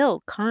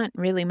still can't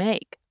really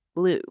make,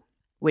 blue,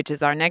 which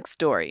is our next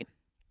story.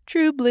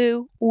 True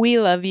Blue, we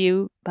love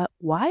you, but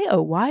why,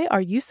 oh why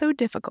are you so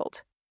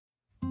difficult?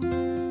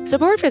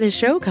 Support for this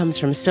show comes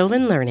from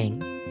Sylvan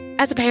Learning.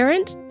 As a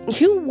parent,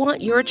 you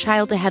want your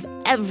child to have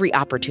every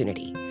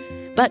opportunity,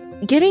 but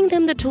giving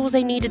them the tools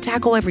they need to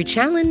tackle every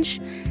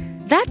challenge,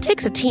 that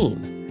takes a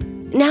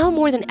team. Now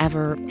more than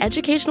ever,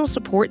 educational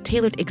support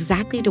tailored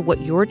exactly to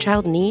what your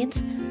child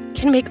needs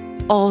can make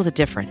all the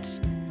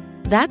difference.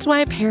 That's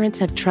why parents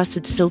have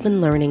trusted Sylvan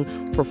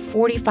Learning for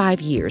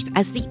 45 years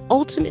as the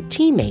ultimate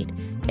teammate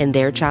in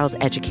their child's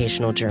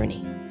educational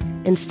journey,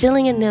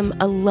 instilling in them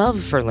a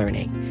love for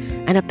learning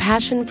and a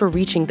passion for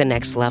reaching the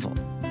next level.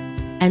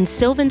 And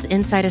Sylvan's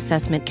Insight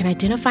Assessment can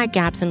identify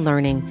gaps in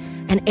learning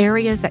and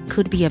areas that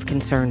could be of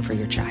concern for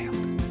your child.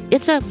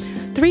 It's a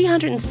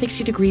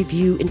 360-degree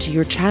view into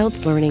your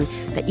child's learning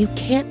that you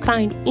can't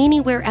find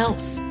anywhere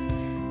else,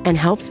 and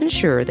helps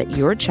ensure that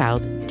your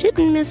child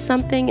didn't miss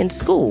something in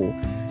school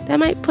that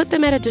might put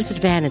them at a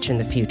disadvantage in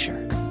the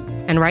future.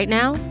 And right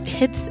now,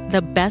 it's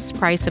the best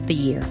price of the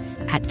year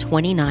at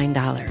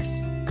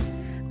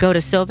 $29. Go to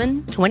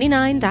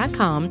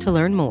sylvan29.com to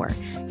learn more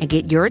and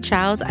get your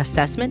child's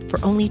assessment for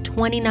only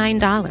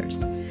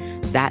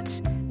 $29.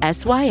 That's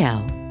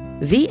SYLVAN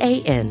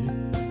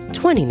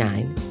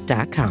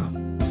 29.com.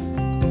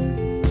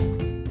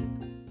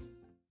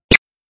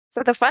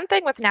 So the fun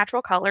thing with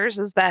natural colors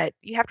is that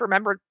you have to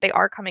remember they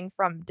are coming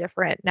from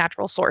different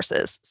natural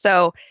sources.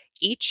 So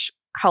each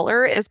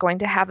color is going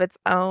to have its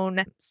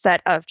own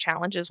set of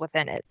challenges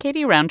within it.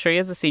 Katie Roundtree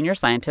is a senior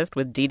scientist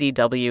with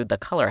DDW The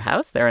Color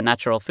House. They're a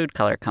natural food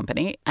color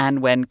company.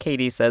 And when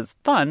Katie says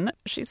fun,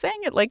 she's saying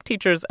it like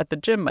teachers at the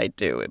gym might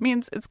do. It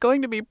means it's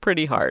going to be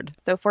pretty hard.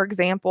 So for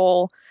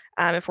example,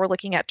 if we're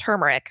looking at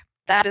turmeric,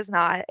 that is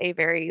not a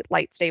very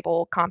light,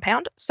 stable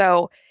compound.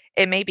 So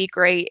it may be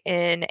great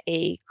in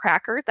a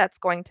cracker that's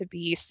going to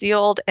be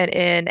sealed and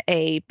in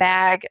a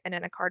bag and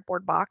in a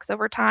cardboard box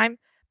over time.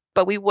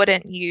 But we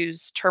wouldn't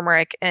use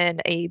turmeric in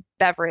a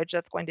beverage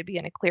that's going to be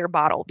in a clear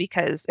bottle,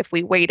 because if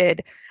we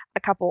waited a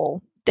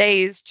couple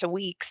days to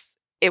weeks,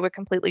 it would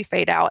completely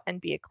fade out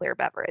and be a clear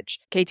beverage.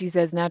 Katie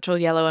says natural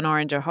yellow and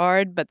orange are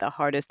hard, but the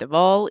hardest of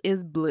all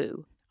is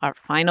blue, our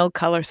final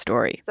color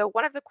story. So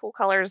one of the cool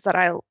colors that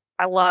I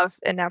love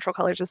in natural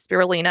colors is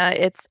spirulina.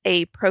 It's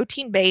a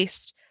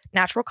protein-based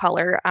natural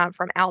color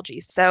from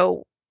algae.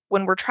 So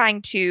when we're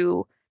trying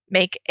to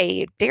make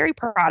a dairy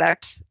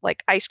product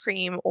like ice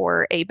cream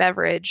or a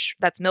beverage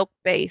that's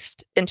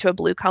milk-based into a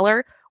blue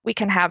color, we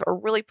can have a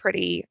really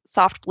pretty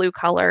soft blue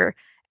color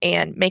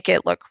and make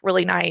it look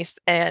really nice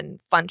and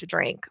fun to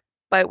drink.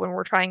 But when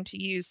we're trying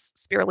to use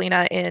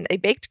spirulina in a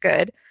baked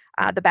good,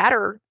 the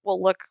batter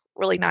will look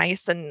really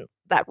nice and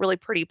that really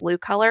pretty blue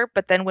color.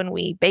 But then when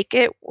we bake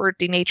it, we're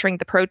denaturing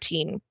the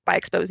protein by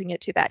exposing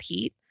it to that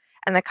heat,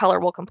 and the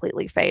color will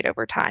completely fade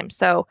over time.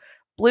 So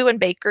blue in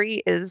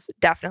bakery is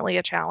definitely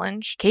a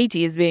challenge.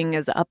 Katie is being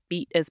as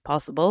upbeat as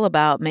possible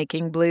about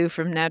making blue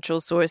from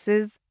natural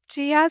sources.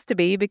 She has to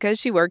be because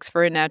she works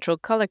for a natural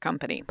color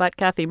company. But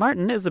Kathy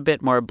Martin is a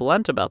bit more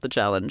blunt about the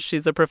challenge.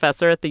 She's a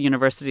professor at the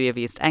University of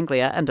East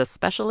Anglia and a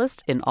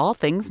specialist in all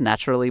things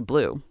naturally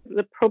blue.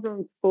 The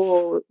problem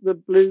for the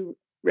blue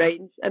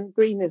range, and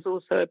green is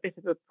also a bit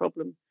of a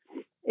problem,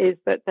 is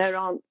that there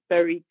aren't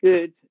very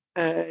good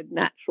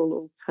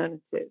natural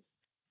alternatives.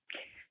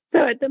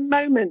 So at the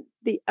moment,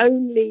 the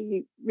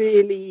only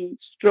really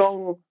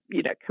strong,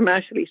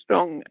 commercially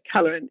strong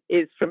colorant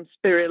is from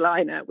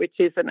spirulina, which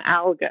is an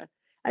alga,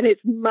 and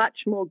it's much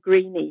more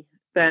greeny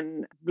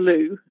than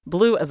blue.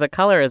 Blue as a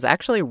color is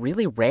actually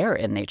really rare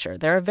in nature.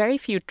 There are very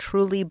few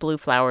truly blue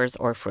flowers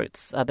or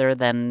fruits, other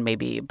than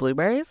maybe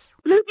blueberries.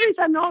 Blueberries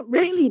are not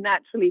really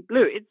naturally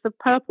blue. It's a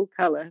purple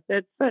color.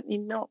 They're certainly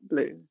not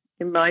blue,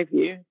 in my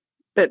view.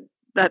 But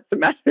that's a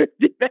matter of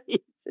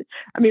debate.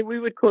 I mean, we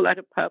would call that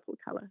a purple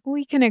color.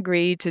 We can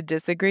agree to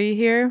disagree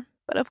here,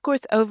 but of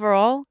course,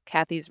 overall,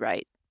 Kathy's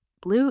right.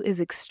 Blue is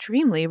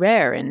extremely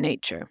rare in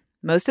nature.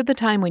 Most of the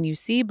time when you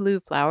see blue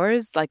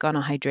flowers, like on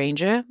a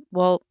hydrangea,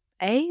 well,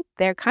 A,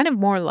 they're kind of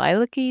more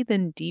lilac-y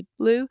than deep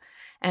blue,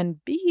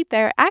 and B,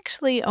 they're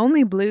actually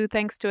only blue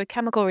thanks to a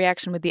chemical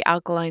reaction with the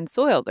alkaline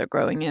soil they're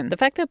growing in. The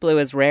fact that blue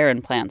is rare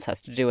in plants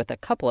has to do with a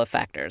couple of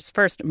factors.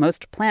 First,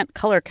 most plant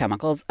color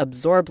chemicals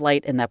absorb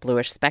light in that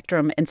bluish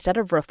spectrum instead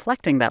of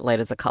reflecting that light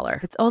as a color.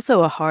 It's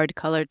also a hard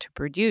color to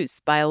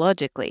produce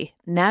biologically.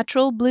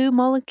 Natural blue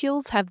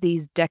molecules have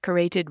these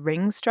decorated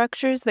ring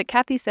structures that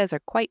Kathy says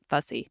are quite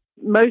fussy.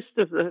 Most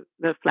of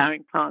the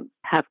flowering plants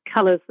have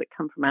colors that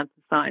come from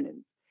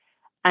anthocyanins.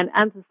 And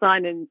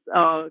anthocyanins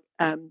are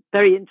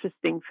very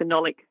interesting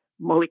phenolic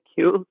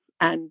molecules,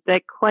 and they're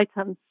quite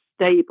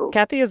unstable.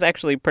 Kathy is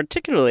actually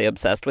particularly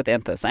obsessed with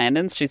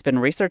anthocyanins. She's been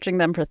researching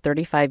them for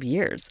 35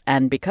 years.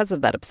 And because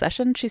of that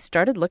obsession, she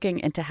started looking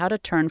into how to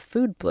turn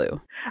food blue.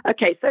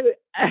 Okay, so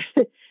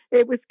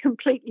it was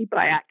completely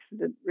by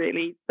accident,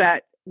 really,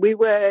 that we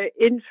were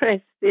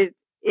interested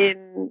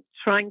in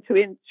trying to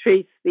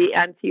increase the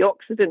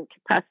antioxidant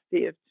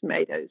capacity of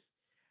tomatoes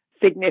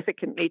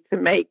significantly to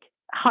make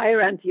higher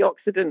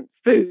antioxidant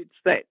foods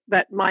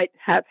that might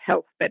have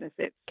health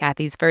benefits.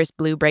 Kathy's first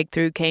blue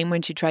breakthrough came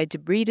when she tried to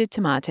breed a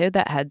tomato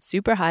that had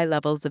super high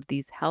levels of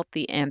these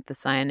healthy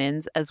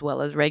anthocyanins as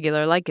well as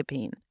regular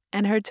lycopene.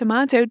 And her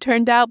tomato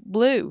turned out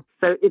blue.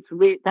 So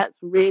that's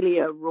really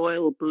a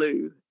royal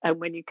blue. And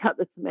when you cut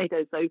the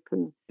tomatoes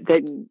open,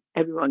 then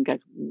everyone goes,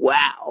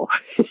 wow.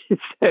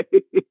 So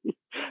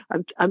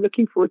I'm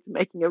looking forward to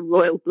making a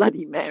royal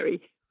Bloody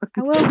Mary.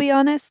 I will be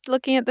honest,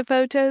 looking at the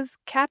photos,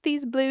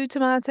 Kathy's blue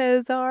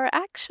tomatoes are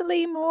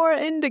actually more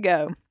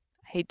indigo.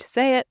 I hate to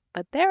say it,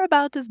 but they're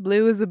about as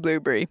blue as a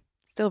blueberry.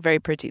 Still very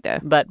pretty, though.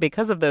 But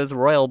because of those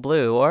royal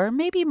blue, or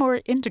maybe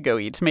more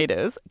indigo-y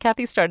tomatoes,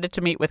 Kathy started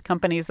to meet with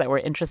companies that were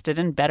interested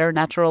in better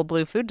natural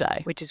blue food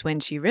dye. Which is when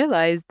she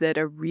realized that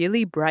a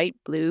really bright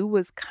blue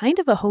was kind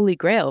of a holy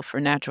grail for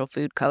natural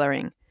food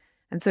coloring.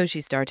 And so she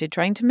started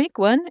trying to make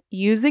one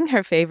using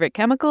her favorite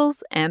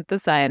chemicals,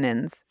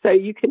 anthocyanins. So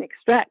you can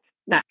extract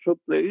natural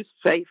blues,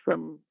 say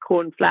from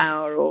corn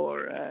flour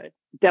or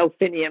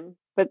delphinium,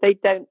 but they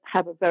don't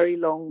have a very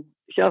long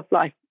shelf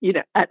life,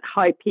 at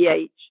high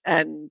pH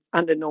and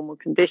under normal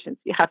conditions.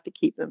 You have to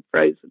keep them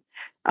frozen.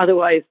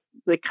 Otherwise,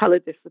 the color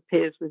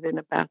disappears within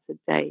about a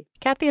day.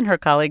 Kathy and her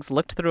colleagues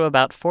looked through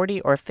about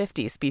 40 or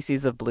 50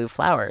 species of blue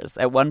flowers.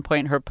 At one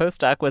point, her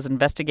postdoc was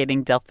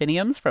investigating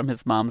delphiniums from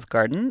his mom's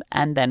garden,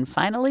 and then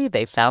finally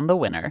they found the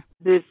winner.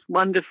 This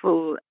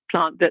wonderful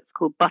plant that's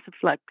called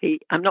butterfly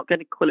pea. I'm not going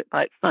to call it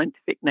by its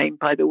scientific name,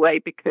 by the way,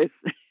 because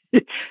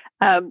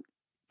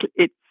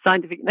its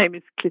scientific name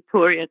is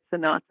Clitoria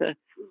tenata,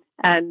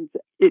 and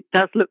it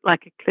does look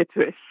like a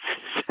clitoris,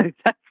 so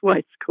that's why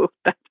it's called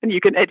that. And you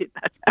can edit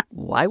that out.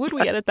 Why would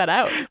we edit that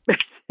out? We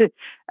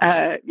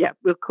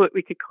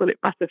could call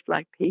it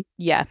butterfly pea.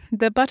 Yeah,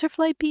 the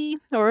butterfly pea,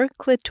 or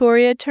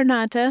Clitoria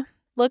ternata,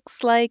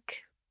 looks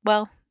like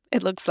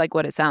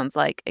what it sounds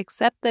like,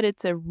 except that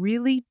it's a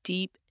really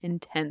deep,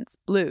 intense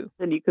blue.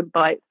 And you can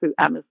buy it through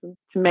Amazon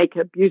to make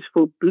a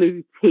beautiful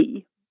blue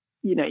tea.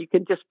 You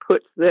can just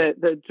put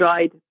the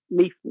dried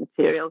leaf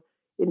material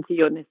into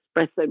your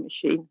Nespresso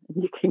machine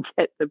and you can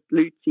get the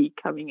blue tea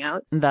coming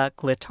out. The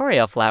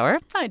Clitoria flower,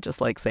 I just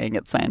like saying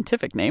its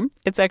scientific name.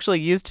 It's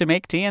actually used to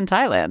make tea in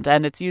Thailand,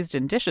 and it's used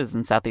in dishes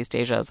in Southeast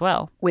Asia as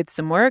well. With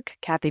some work,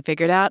 Kathy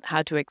figured out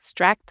how to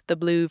extract the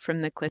blue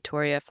from the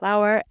Clitoria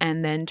flower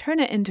and then turn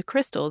it into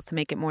crystals to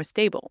make it more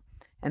stable.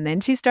 And then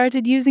she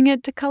started using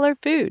it to color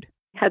food.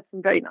 Had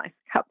some very nice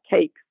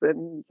cupcakes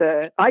and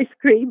ice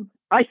cream.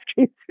 Ice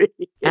cream's really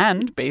good.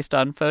 And, based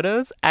on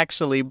photos,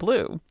 actually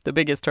blue. The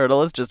biggest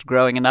hurdle is just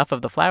growing enough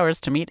of the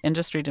flowers to meet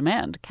industry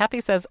demand. Kathy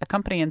says a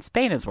company in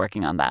Spain is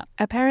working on that.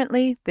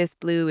 Apparently, this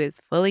blue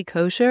is fully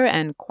kosher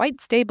and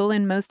quite stable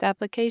in most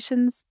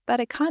applications, but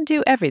it can't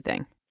do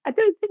everything. I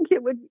don't think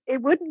it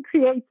wouldn't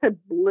create a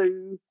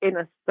blue in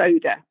a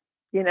soda,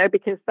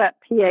 because that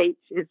pH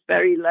is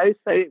very low,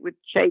 so it would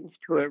change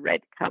to a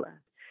red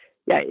color.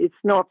 Yeah, it's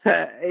not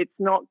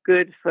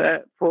good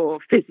for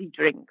fizzy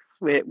drinks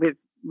with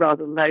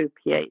rather low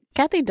pH.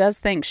 Kathy does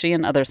think she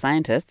and other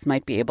scientists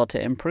might be able to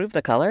improve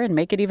the color and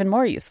make it even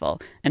more useful.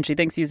 And she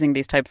thinks using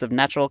these types of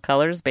natural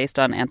colors based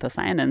on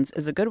anthocyanins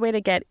is a good way to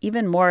get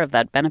even more of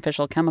that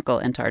beneficial chemical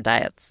into our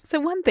diets. So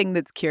one thing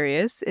that's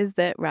curious is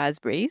that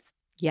raspberries,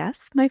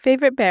 yes, my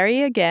favorite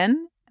berry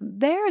again,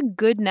 they're a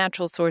good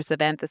natural source of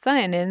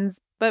anthocyanins,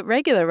 but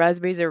regular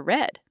raspberries are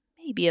red.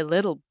 Maybe a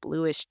little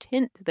bluish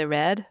tint to the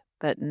red,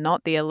 but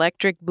not the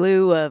electric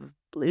blue of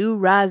blue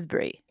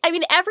raspberry. I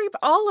mean,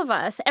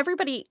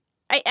 everybody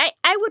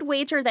I would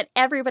wager that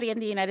everybody in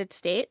the United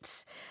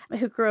States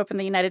who grew up in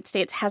the United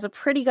States has a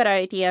pretty good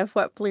idea of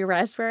what blue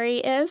raspberry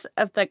is,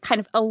 of the kind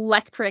of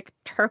electric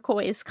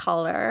turquoise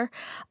color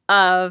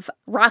of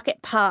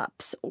Rocket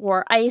Pops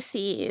or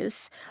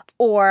Ices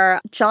or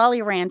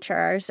Jolly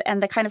Ranchers,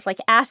 and the kind of like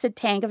acid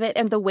tang of it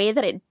and the way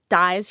that it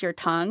dyes your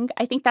tongue.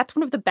 I think that's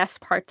one of the best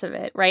parts of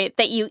it, right?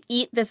 That you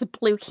eat this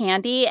blue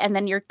candy and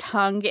then your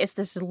tongue is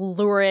this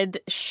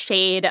lurid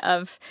shade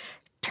of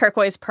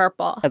turquoise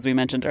purple. As we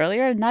mentioned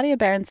earlier, Nadia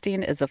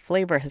Berenstein is a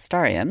flavor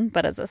historian,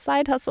 but as a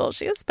side hustle,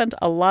 she has spent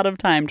a lot of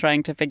time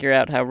trying to figure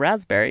out how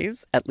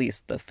raspberries, at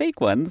least the fake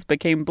ones,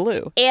 became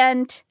blue.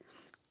 And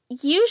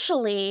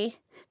usually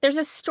there's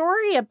a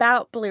story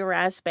about blue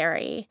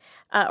raspberry,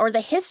 or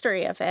the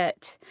history of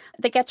it,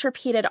 that gets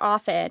repeated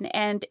often.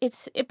 And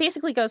it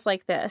basically goes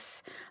like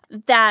this,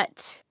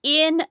 that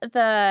in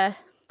the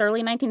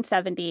early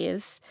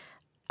 1970s,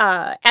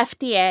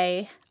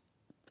 FDA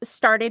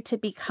started to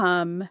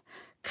become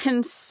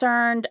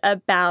concerned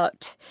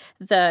about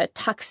the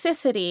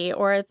toxicity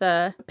or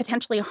the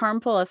potentially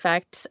harmful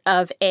effects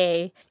of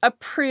a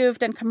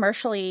approved and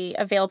commercially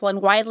available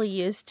and widely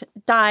used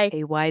dye.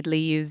 A widely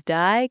used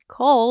dye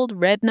called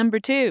Red No.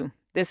 2.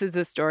 This is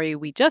a story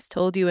we just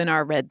told you in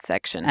our red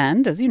section.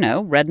 And, as you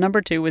know, Red No.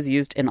 2 was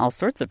used in all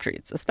sorts of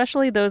treats,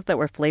 especially those that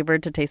were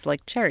flavored to taste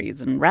like cherries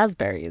and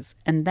raspberries,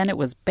 and then it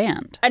was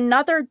banned.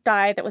 Another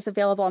dye that was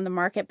available on the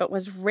market but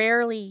was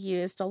rarely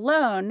used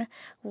alone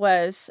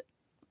was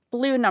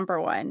Blue No.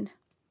 1.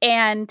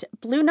 And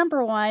Blue No.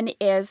 1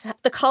 is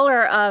the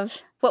color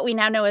of what we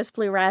now know as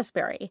blue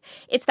raspberry.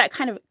 It's that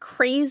kind of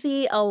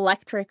crazy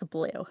electric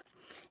blue.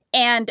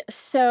 And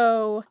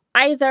so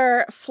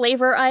either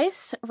Flavor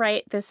Ice,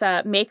 right, this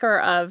maker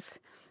of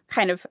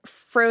kind of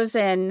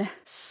frozen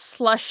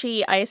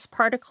slushy ice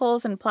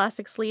particles in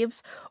plastic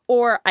sleeves,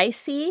 or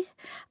Icy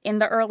in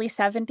the early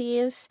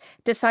 70s,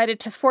 decided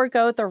to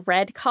forego the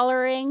red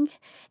coloring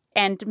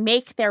and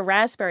make their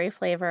raspberry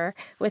flavor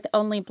with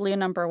only Blue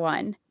No.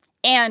 1.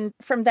 And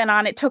from then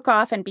on, it took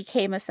off and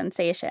became a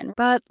sensation.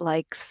 But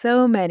like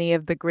so many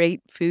of the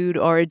great food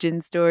origin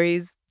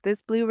stories,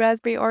 this blue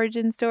raspberry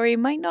origin story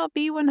might not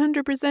be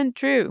 100%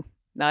 true.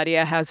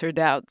 Nadia has her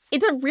doubts.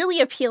 It's a really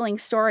appealing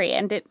story,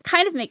 and it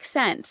kind of makes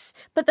sense.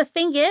 But the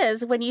thing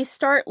is, when you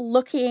start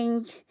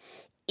looking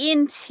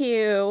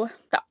into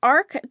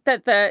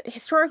the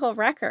historical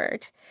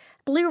record,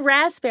 blue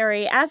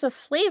raspberry as a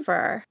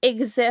flavor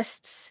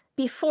exists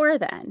before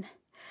then.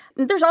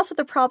 There's also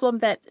the problem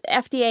that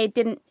FDA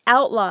didn't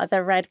outlaw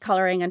the red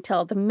coloring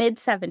until the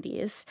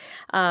mid-70s.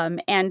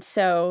 And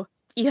so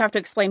you have to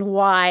explain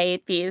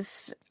why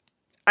these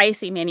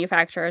Icy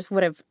manufacturers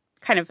would have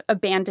kind of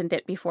abandoned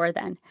it before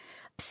then.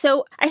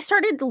 So I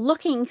started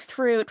looking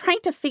through,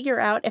 trying to figure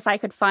out if I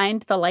could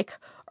find the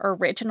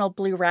original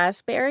blue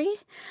raspberry,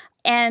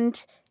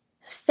 and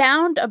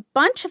found a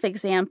bunch of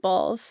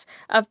examples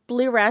of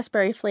blue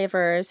raspberry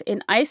flavors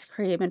in ice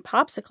cream and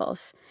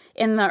popsicles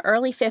in the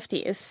early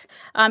 50s,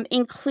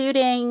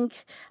 including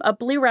a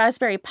blue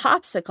raspberry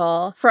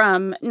popsicle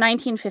from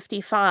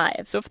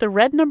 1955. So if the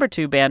Red No.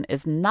 2 ban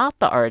is not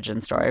the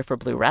origin story for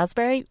blue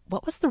raspberry,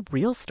 what was the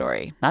real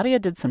story? Nadia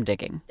did some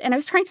digging. And I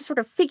was trying to sort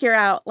of figure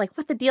out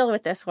what the deal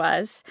with this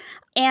was.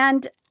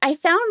 And I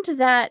found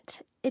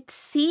that it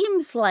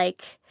seems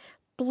like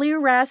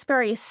blue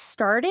raspberry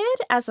started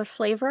as a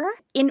flavor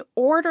in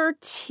order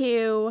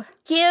to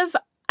give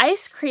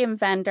ice cream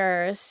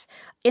vendors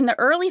in the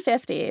early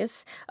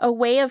 50s a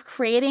way of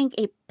creating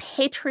a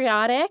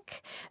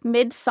patriotic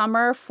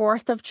midsummer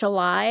 4th of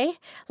July,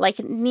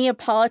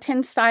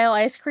 Neapolitan-style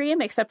ice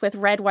cream, except with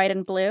red, white,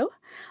 and blue.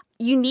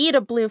 You need a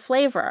blue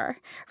flavor,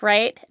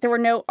 right? There were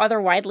no other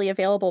widely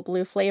available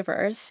blue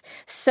flavors.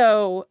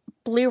 So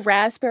blue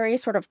raspberry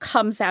sort of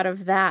comes out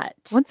of that.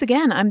 Once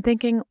again, I'm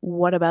thinking,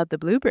 what about the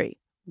blueberry?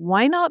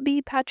 Why not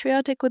be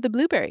patriotic with the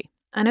blueberry?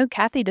 I know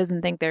Kathy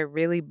doesn't think they're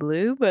really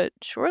blue, but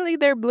surely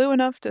they're blue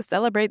enough to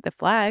celebrate the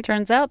flag.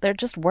 Turns out there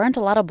just weren't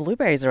a lot of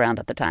blueberries around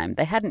at the time.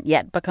 They hadn't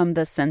yet become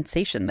the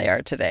sensation they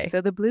are today.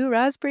 So the blue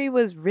raspberry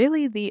was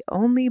really the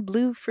only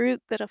blue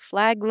fruit that a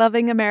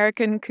flag-loving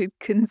American could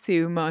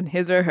consume on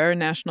his or her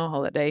national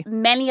holiday.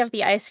 Many of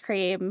the ice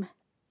cream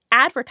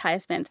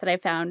advertisements that I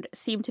found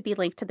seem to be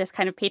linked to this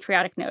kind of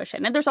patriotic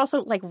notion. And there's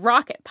also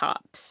Rocket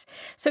Pops.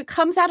 So it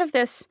comes out of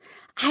this,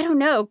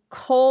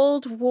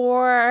 Cold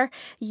War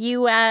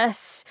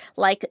U.S.,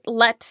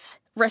 let's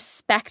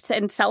respect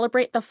and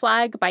celebrate the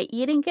flag by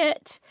eating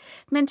it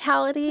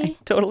mentality. I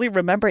totally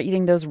remember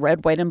eating those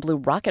red, white, and blue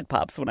Rocket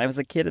Pops when I was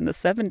a kid in the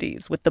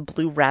 70s with the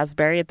blue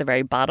raspberry at the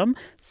very bottom.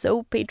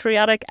 So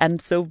patriotic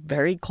and so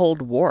very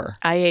Cold War.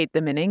 I ate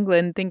them in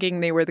England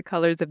thinking they were the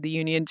colors of the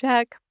Union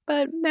Jack.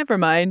 But never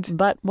mind.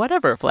 But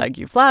whatever flag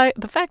you fly,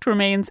 the fact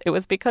remains it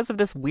was because of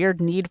this weird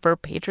need for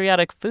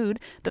patriotic food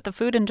that the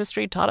food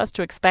industry taught us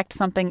to expect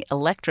something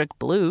electric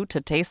blue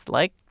to taste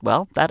like,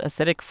 that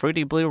acidic,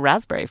 fruity blue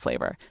raspberry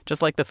flavor.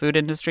 Just like the food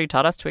industry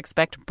taught us to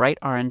expect bright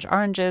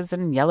oranges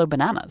and yellow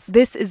bananas.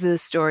 This is the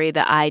story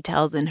that I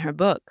tells in her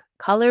book,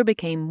 color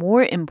became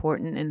more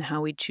important in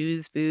how we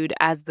choose food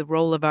as the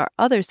role of our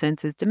other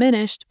senses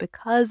diminished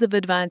because of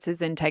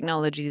advances in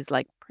technologies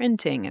like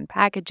printing and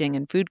packaging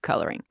and food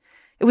coloring.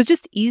 It was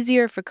just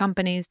easier for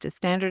companies to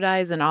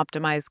standardize and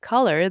optimize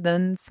color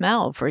than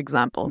smell, for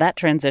example. That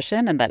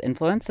transition and that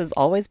influence has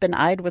always been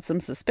eyed with some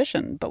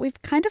suspicion, but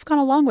we've kind of gone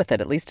along with it,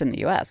 at least in the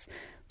U.S.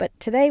 But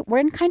today, we're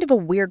in kind of a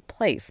weird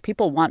place.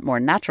 People want more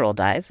natural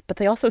dyes, but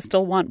they also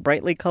still want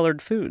brightly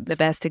colored foods. The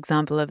best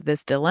example of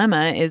this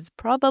dilemma is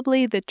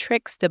probably the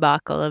Trix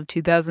debacle of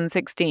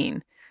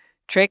 2016.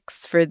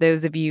 Trix, for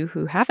those of you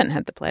who haven't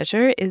had the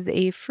pleasure, is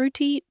a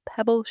fruity,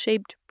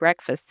 pebble-shaped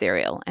breakfast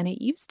cereal, and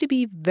it used to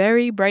be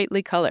very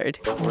brightly colored.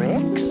 Trix?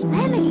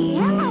 Lemony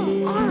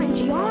yellow,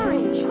 orangey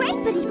orange,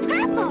 grapefruity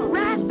purple,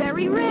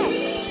 raspberry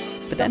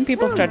red. But then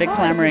people started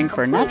clamoring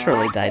for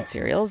naturally dyed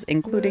cereals,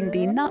 including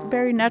the not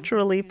very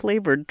naturally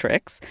flavored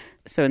Trix.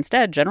 So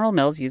instead, General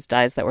Mills used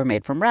dyes that were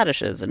made from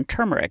radishes and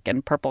turmeric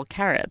and purple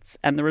carrots,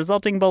 and the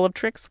resulting bowl of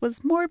Trix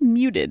was more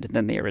muted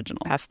than the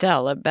original.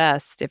 Pastel at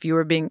best, if you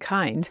were being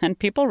kind. And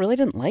people really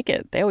didn't like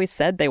it. They always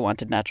said they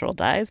wanted natural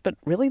dyes, but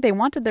really they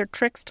wanted their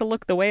Trix to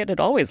look the way it had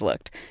always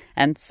looked.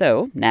 And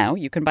so now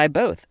you can buy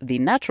both, the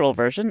natural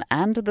version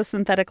and the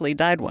synthetically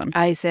dyed one.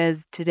 I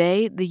says,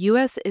 today, the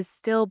U.S. is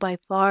still by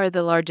far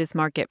the largest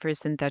market for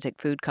synthetic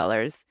food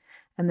colors.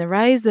 And the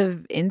rise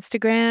of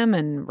Instagram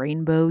and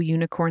rainbow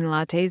unicorn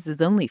lattes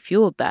has only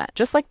fueled that.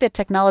 Just like the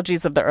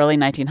technologies of the early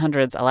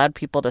 1900s allowed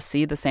people to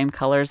see the same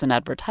colors in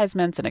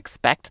advertisements and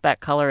expect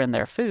that color in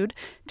their food,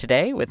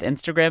 today, with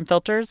Instagram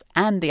filters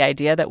and the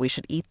idea that we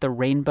should eat the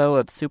rainbow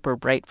of super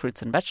bright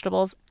fruits and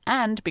vegetables,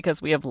 and because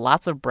we have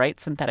lots of bright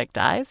synthetic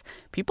dyes,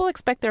 people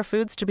expect their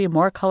foods to be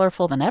more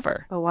colorful than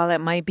ever. But while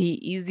it might be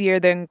easier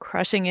than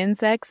crushing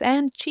insects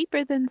and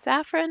cheaper than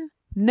saffron,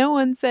 no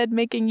one said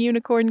making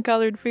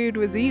unicorn-colored food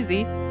was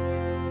easy.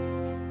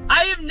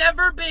 I have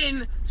never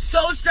been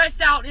so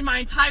stressed out in my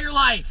entire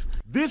life.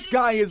 This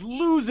guy is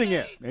losing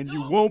it, and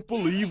you won't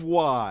believe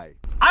why.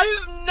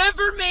 I have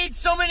never made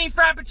so many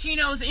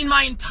Frappuccinos in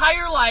my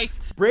entire life.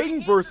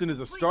 Braden Burson is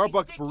a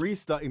Starbucks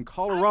barista in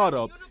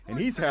Colorado, and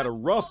he's had a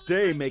rough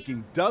day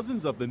making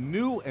dozens of the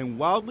new and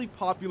wildly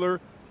popular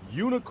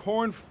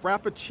Unicorn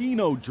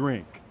Frappuccino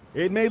drink.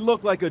 It may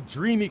look like a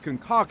dreamy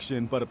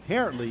concoction, but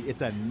apparently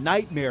it's a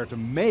nightmare to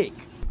make.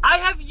 I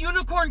have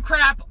unicorn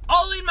crap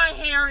all in my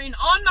hair and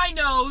on my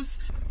nose,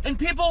 and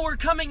people were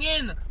coming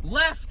in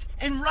left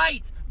and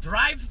right,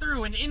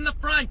 drive-through and in the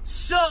front.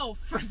 So,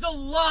 for the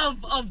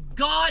love of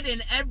God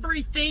and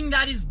everything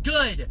that is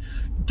good,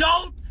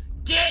 don't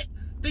get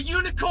the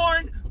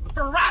unicorn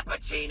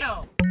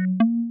Frappuccino!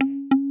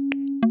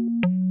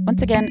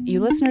 Once again,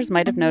 you listeners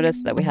might have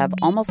noticed that we have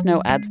almost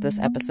no ads this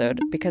episode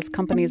because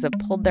companies have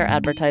pulled their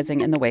advertising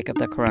in the wake of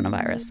the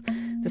coronavirus.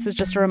 This is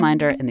just a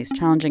reminder, in these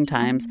challenging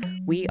times,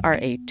 we are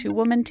a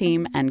two-woman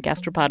team and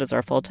Gastropod is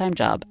our full-time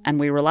job, and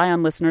we rely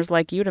on listeners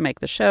like you to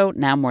make the show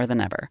now more than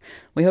ever.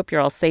 We hope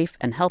you're all safe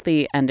and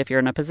healthy, and if you're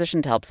in a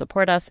position to help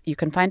support us, you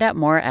can find out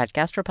more at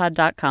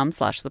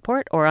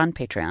gastropod.com/support or on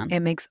Patreon. It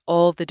makes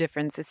all the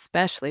difference,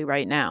 especially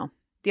right now.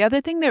 The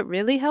other thing that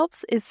really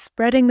helps is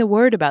spreading the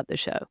word about the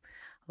show.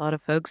 A lot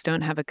of folks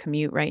don't have a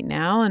commute right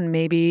now and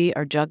maybe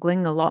are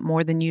juggling a lot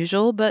more than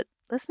usual, but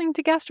listening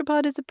to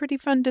Gastropod is a pretty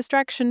fun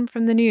distraction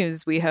from the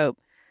news, we hope.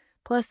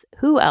 Plus,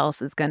 who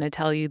else is going to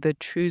tell you the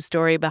true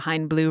story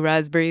behind blue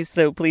raspberries?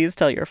 So please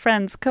tell your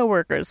friends,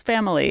 coworkers,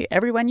 family,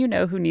 everyone you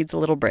know who needs a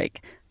little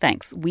break.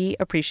 Thanks. We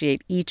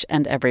appreciate each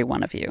and every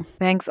one of you.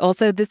 Thanks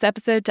also this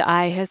episode to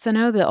Ai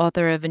Hisano, the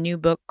author of a new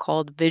book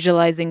called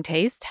Visualizing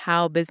Taste,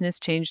 How Business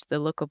Changed the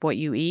Look of What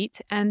You Eat,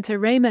 and to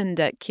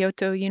Raymond at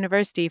Kyoto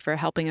University for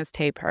helping us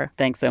tape her.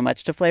 Thanks so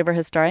much to flavor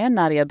historian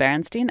Nadia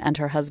Berenstein and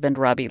her husband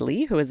Robbie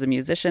Lee, who is a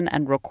musician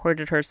and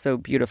recorded her so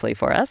beautifully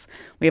for us.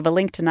 We have a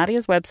link to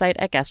Nadia's website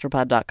at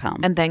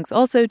gastropod.com. And thanks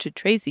also to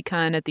Tracy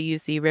Kahn at the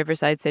UC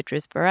Riverside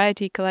Citrus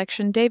Variety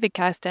Collection, David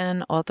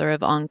Castan, author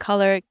of On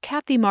Color,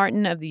 Kathy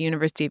Martin of the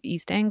University of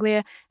East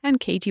Anglia, and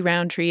Katie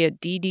Roundtree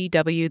at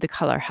DDW The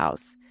Color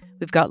House.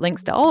 We've got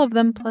links to all of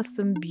them, plus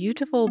some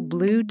beautiful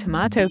blue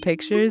tomato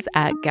pictures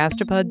at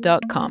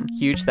gastropod.com.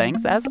 Huge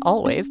thanks, as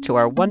always, to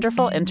our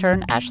wonderful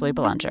intern, Ashley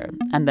Belanger.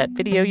 And that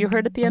video you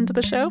heard at the end of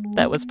the show,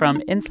 that was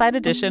from Inside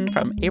Edition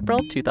from April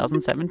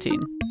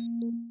 2017.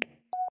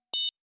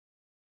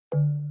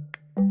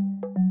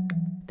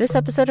 This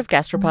episode of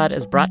Gastropod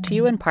is brought to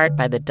you in part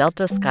by the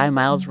Delta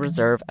SkyMiles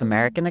Reserve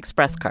American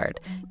Express card.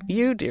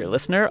 You, dear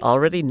listener,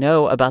 already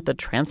know about the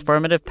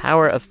transformative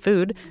power of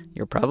food.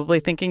 You're probably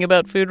thinking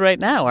about food right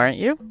now, aren't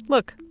you?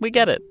 Look, we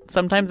get it.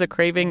 Sometimes a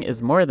craving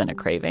is more than a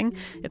craving.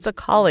 It's a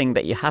calling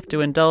that you have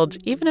to indulge,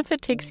 even if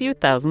it takes you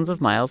thousands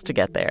of miles to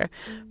get there.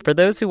 For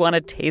those who want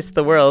to taste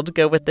the world,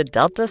 go with the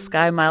Delta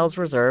SkyMiles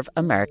Reserve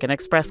American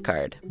Express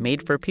card,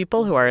 made for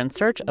people who are in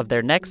search of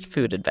their next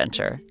food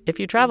adventure. If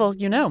you travel,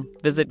 you know.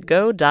 Visit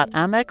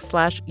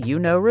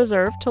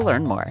go.amex/reserve to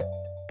learn more.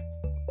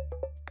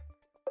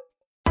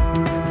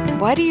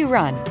 Why do you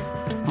run?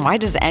 Why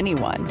does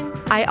anyone?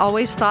 I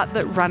always thought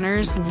that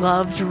runners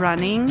loved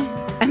running,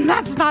 and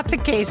that's not the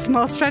case.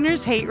 Most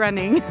runners hate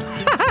running.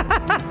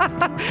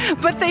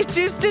 But they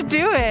choose to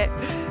do it.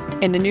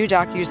 In the new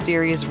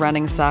docuseries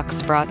Running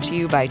Sucks, brought to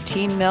you by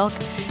Teen Milk,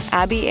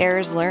 Abby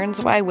Ayers learns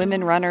why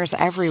women runners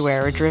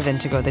everywhere are driven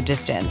to go the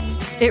distance.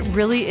 It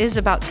really is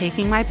about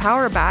taking my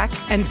power back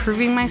and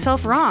proving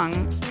myself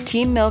wrong.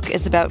 Teen Milk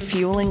is about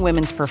fueling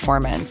women's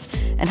performance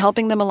and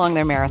helping them along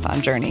their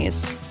marathon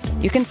journeys.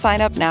 You can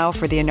sign up now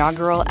for the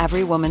inaugural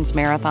Every Woman's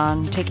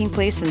Marathon taking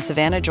place in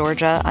Savannah,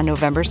 Georgia on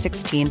November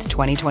 16th,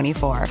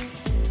 2024.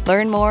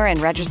 Learn more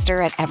and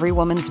register at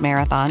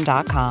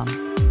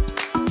everywomansmarathon.com.